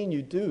I've seen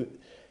you do it.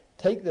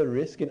 Take the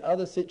risk in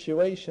other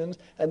situations,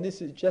 and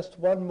this is just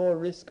one more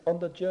risk on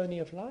the journey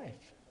of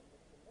life.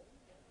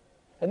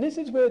 And this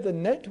is where the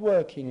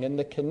networking and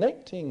the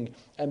connecting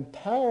and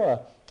power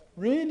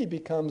really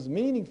becomes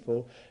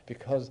meaningful,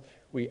 because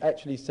we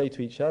actually say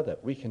to each other,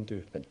 we can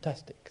do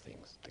fantastic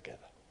things together.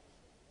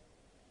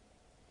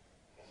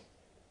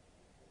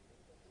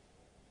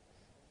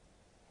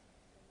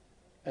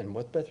 And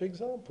what better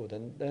example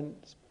than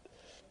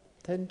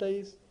 10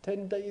 days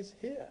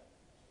here?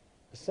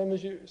 Some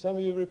of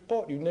you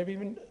report you've never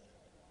even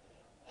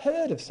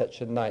heard of such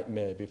a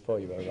nightmare before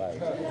you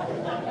arrived.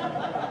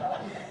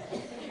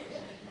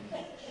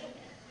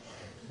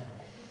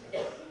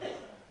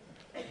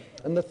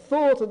 And the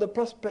thought of the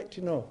prospect,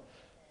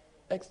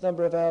 X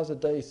number of hours a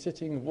day,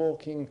 sitting,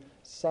 walking,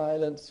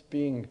 silence,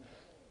 being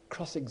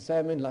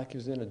cross-examined like he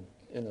was in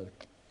a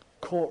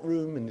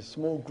courtroom in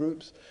small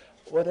groups,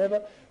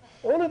 whatever.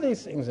 All of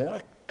these things,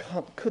 I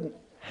couldn't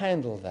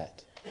handle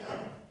that.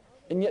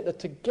 And yet the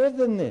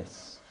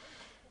togetherness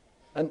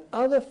and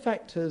other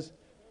factors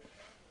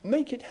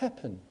make it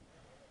happen.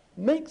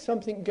 Make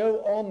something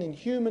go on in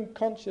human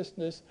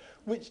consciousness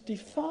which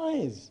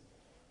defies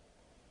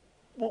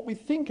what we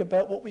think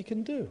about what we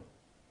can do.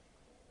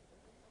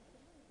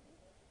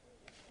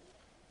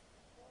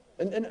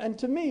 And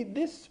to me,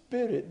 this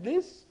spirit,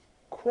 this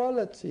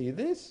quality,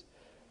 this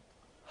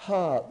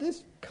heart,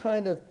 this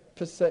kind of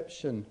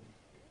perception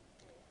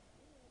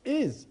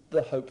is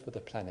the hope for the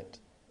planet.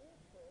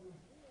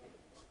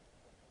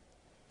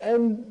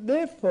 And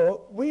therefore,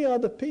 we are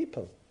the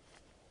people.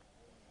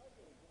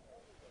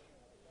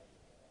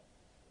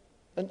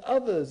 And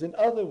others in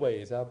other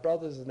ways, our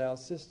brothers and our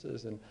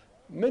sisters and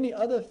many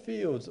other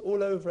fields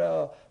all over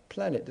our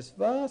planet, this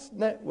vast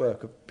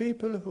network of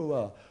people who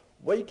are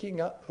waking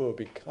up, who are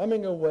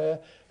becoming aware,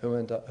 who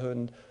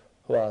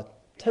are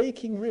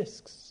taking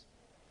risks.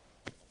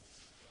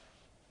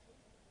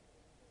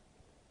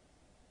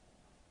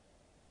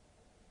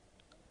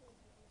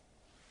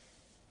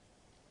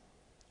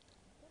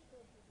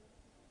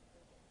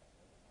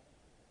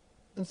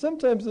 And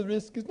sometimes the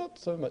risk is not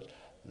so much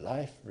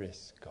life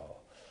risk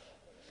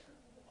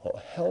or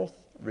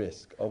health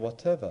risk or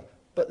whatever,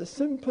 but the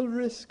simple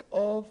risk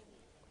of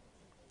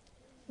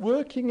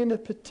working in a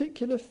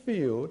particular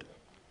field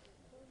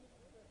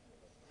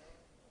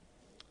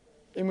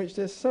in which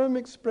there's some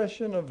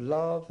expression of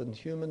love and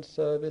human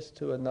service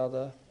to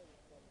another,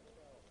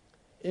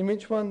 in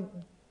which one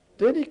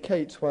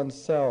dedicates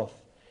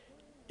oneself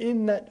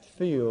in that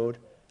field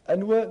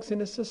and works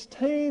in a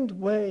sustained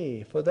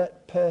way for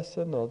that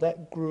person or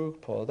that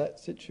group or that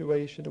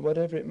situation or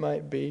whatever it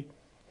might be,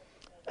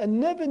 and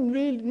not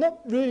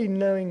really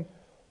knowing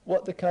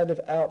what the kind of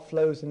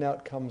outflows and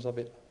outcomes of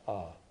it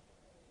are.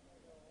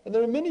 And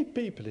there are many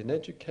people in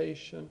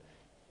education,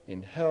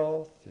 in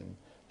health, in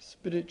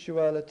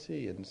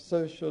spirituality, in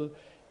social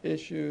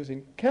issues,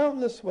 in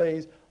countless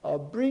ways, are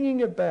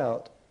bringing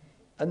about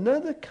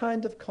another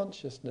kind of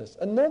consciousness,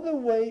 another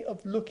way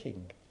of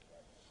looking.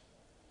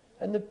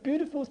 And the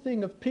beautiful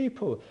thing of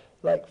people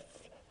like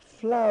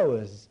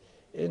flowers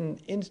in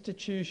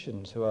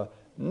institutions who are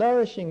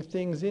nourishing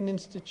things in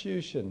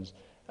institutions,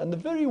 and the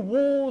very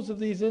walls of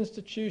these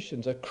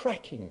institutions are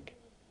cracking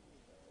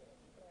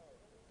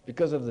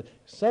because of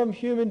some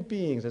human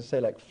beings, let's say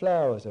like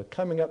flowers, are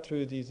coming up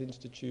through these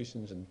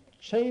institutions and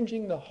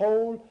changing the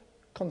whole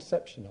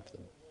conception of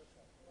them.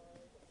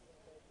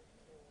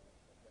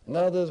 And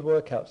others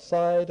work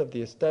outside of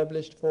the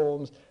established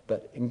forms,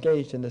 but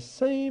engaged in the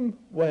same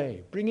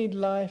way, bringing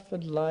life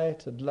and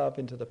light and love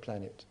into the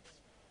planet.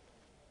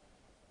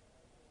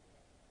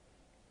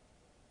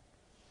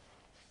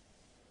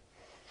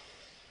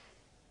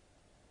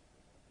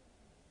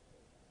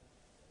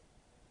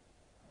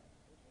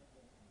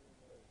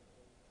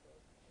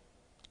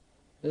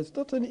 It's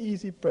not an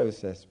easy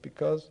process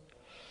because,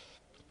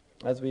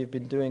 as we've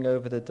been doing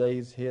over the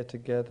days here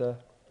together,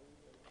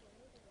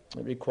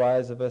 it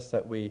requires of us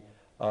that we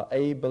are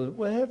able,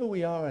 wherever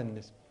we are in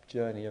this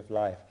journey of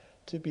life,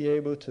 to be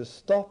able to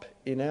stop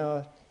in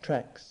our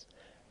tracks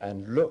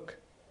and look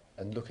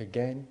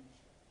again,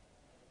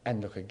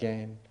 and look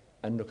again,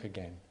 and look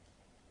again.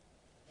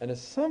 And as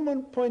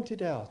someone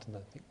pointed out, and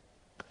I think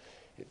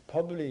it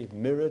probably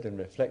mirrored and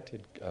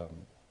reflected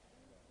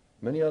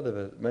many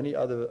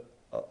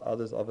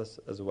others of us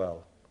as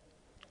well,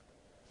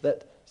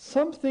 that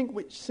something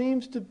which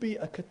seems to be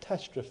a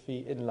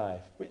catastrophe in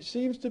life, which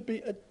seems to be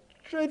a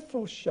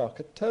dreadful shock,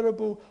 a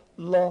terrible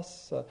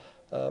loss,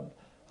 a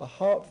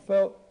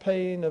heartfelt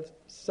pain of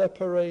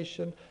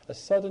separation, a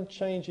sudden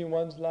change in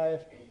one's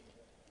life,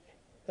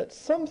 that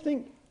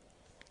something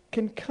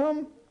can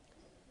come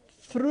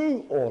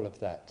through all of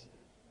that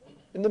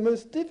in the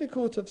most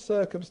difficult of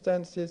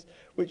circumstances,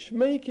 which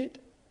make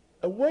it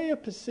a way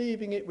of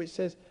perceiving it which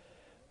says,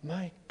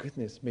 my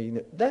goodness me,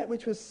 that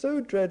which was so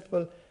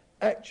dreadful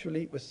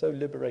actually was so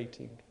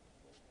liberating.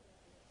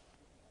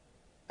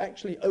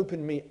 Actually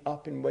opened me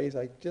up in ways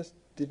I just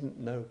didn't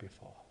know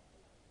before.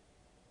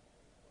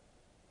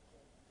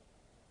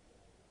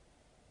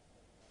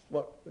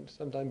 What is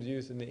sometimes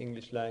used in the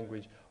English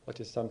language, what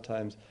is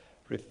sometimes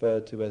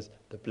referred to as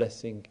the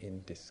blessing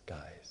in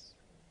disguise.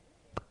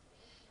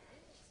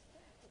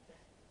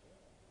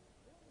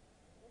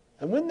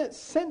 And when that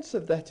sense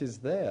of that is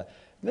there,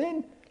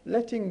 then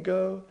letting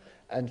go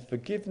and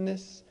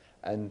forgiveness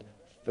and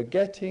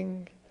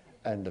forgetting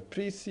and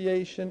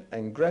appreciation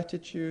and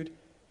gratitude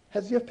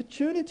has the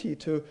opportunity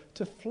to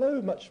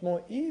flow much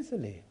more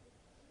easily.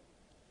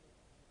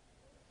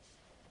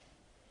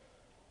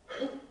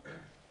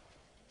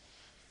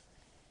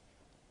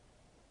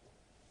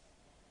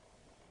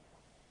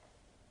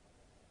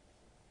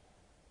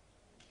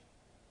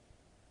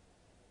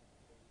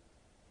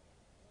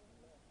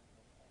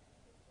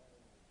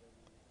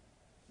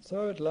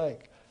 So I'd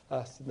like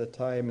us in the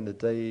time and the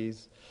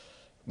days,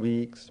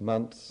 weeks,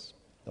 months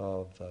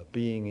of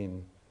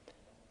being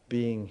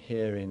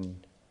here in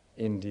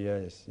India,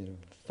 this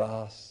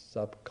vast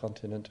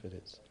subcontinent with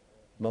its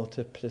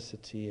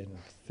multiplicity and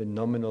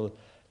phenomenal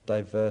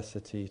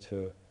diversity,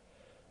 to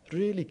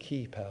really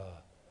keep our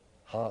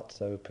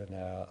hearts open,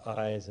 our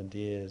eyes and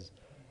ears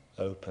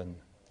open,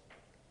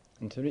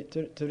 and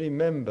to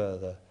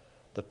remember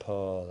the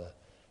poor, the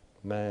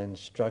man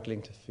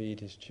struggling to feed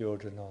his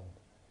children on,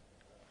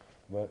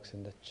 works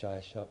in the chai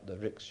shop, the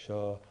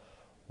rickshaw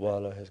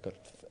wallah who's got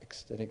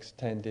an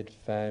extended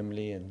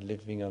family and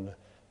living on a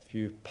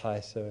few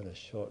paisa and a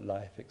short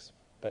life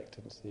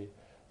expectancy,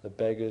 the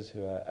beggars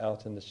who are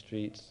out in the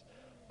streets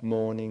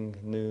morning,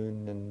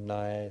 noon and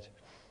night,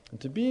 and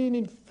to being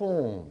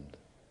informed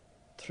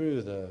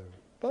through the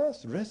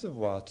vast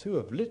reservoir too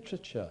of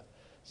literature,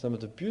 some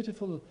of the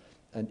beautiful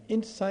and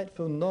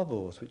insightful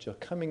novels which are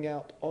coming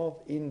out of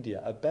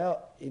India,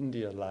 about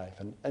India life,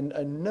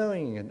 and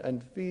knowing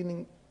and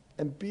feeling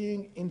and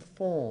being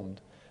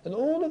informed. And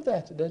all of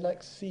that, they're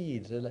like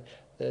seeds,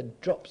 they're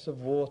drops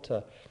of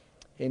water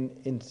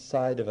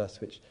inside of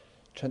us which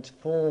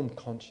transform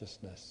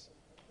consciousness.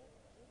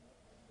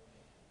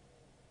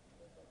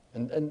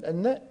 And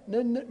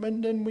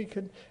then we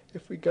can,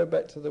 if we go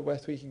back to the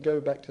West, we can go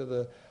back to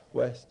the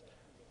West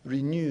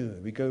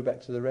renewed. We go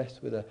back to the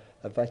rest with a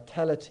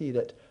vitality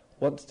that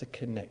wants to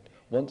connect,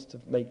 wants to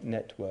make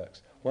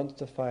networks, wants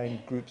to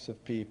find groups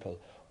of people,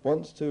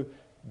 wants to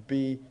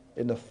be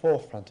in the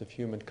forefront of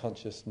human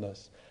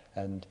consciousness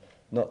and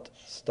not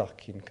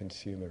stuck in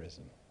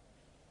consumerism.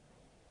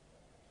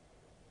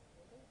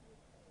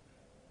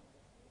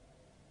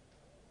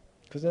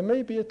 Because there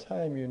may be a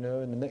time, in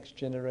the next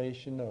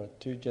generation or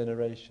 2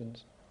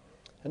 generations,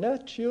 and our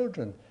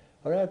children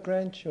or our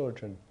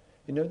grandchildren,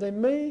 They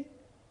may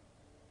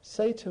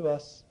say to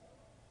us,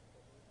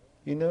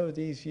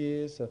 these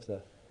years of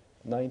the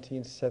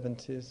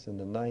 1970s and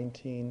the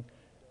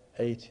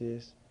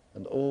 1980s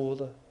and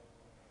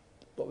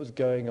what was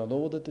going on,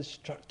 all the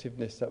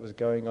destructiveness that was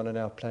going on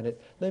our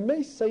planet, they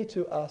may say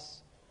to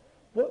us,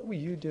 what were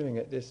you doing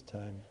at this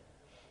time?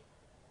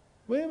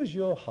 Where was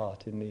your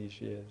heart in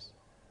these years?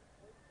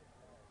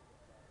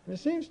 And it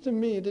seems to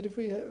me that if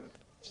we have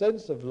a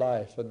sense of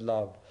life and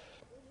love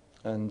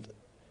and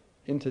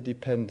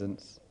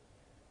interdependence,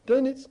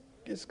 then it's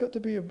got to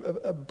be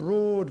a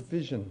broad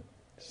vision,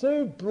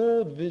 so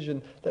broad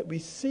vision that we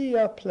see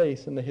our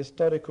place in the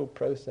historical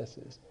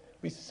processes.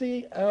 We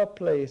see our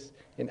place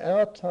in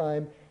our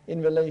time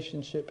in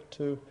relationship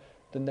to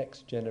the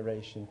next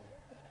generation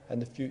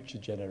and the future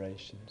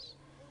generations.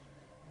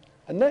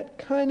 And that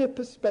kind of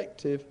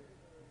perspective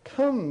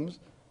comes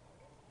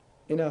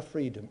in our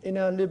freedom, in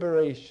our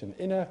liberation,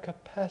 in our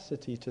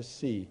capacity to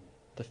see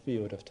the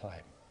field of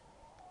time.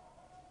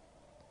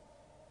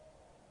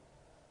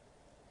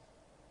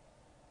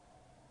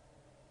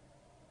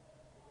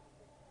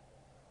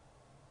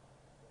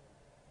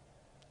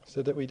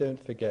 So that we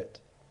don't forget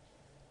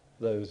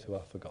those who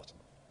are forgotten.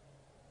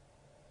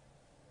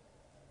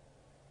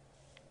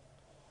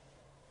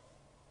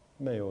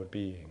 May all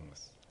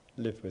beings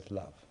live with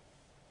love.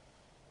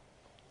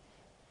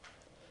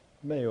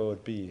 May all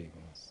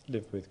beings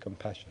live with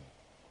compassion.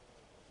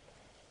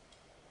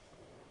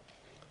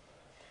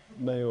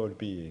 May all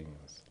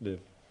beings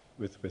live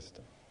with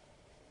wisdom.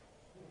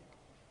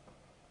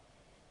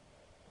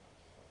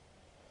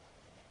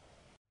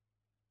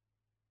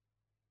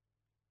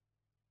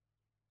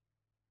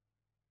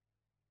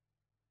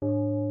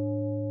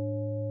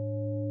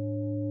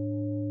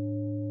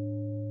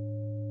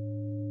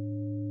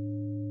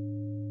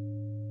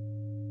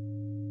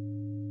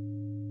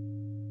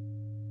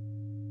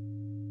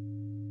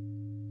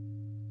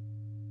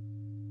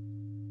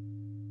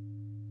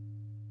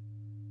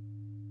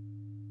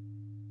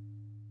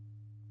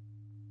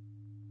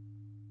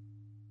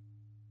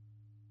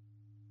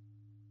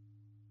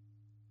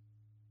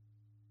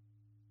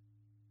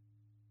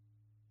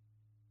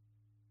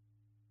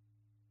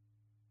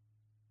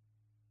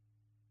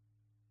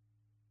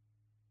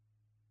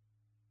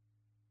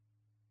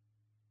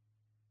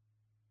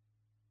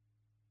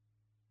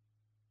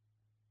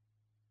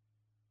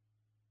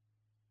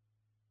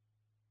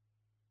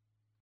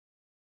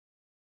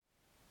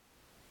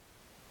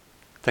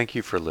 Thank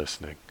you for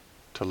listening.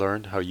 To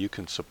learn how you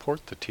can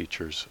support the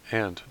teachers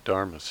and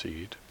Dharma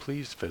Seed,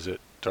 please visit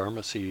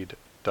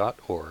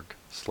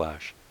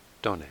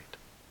dharmaseed.org/donate.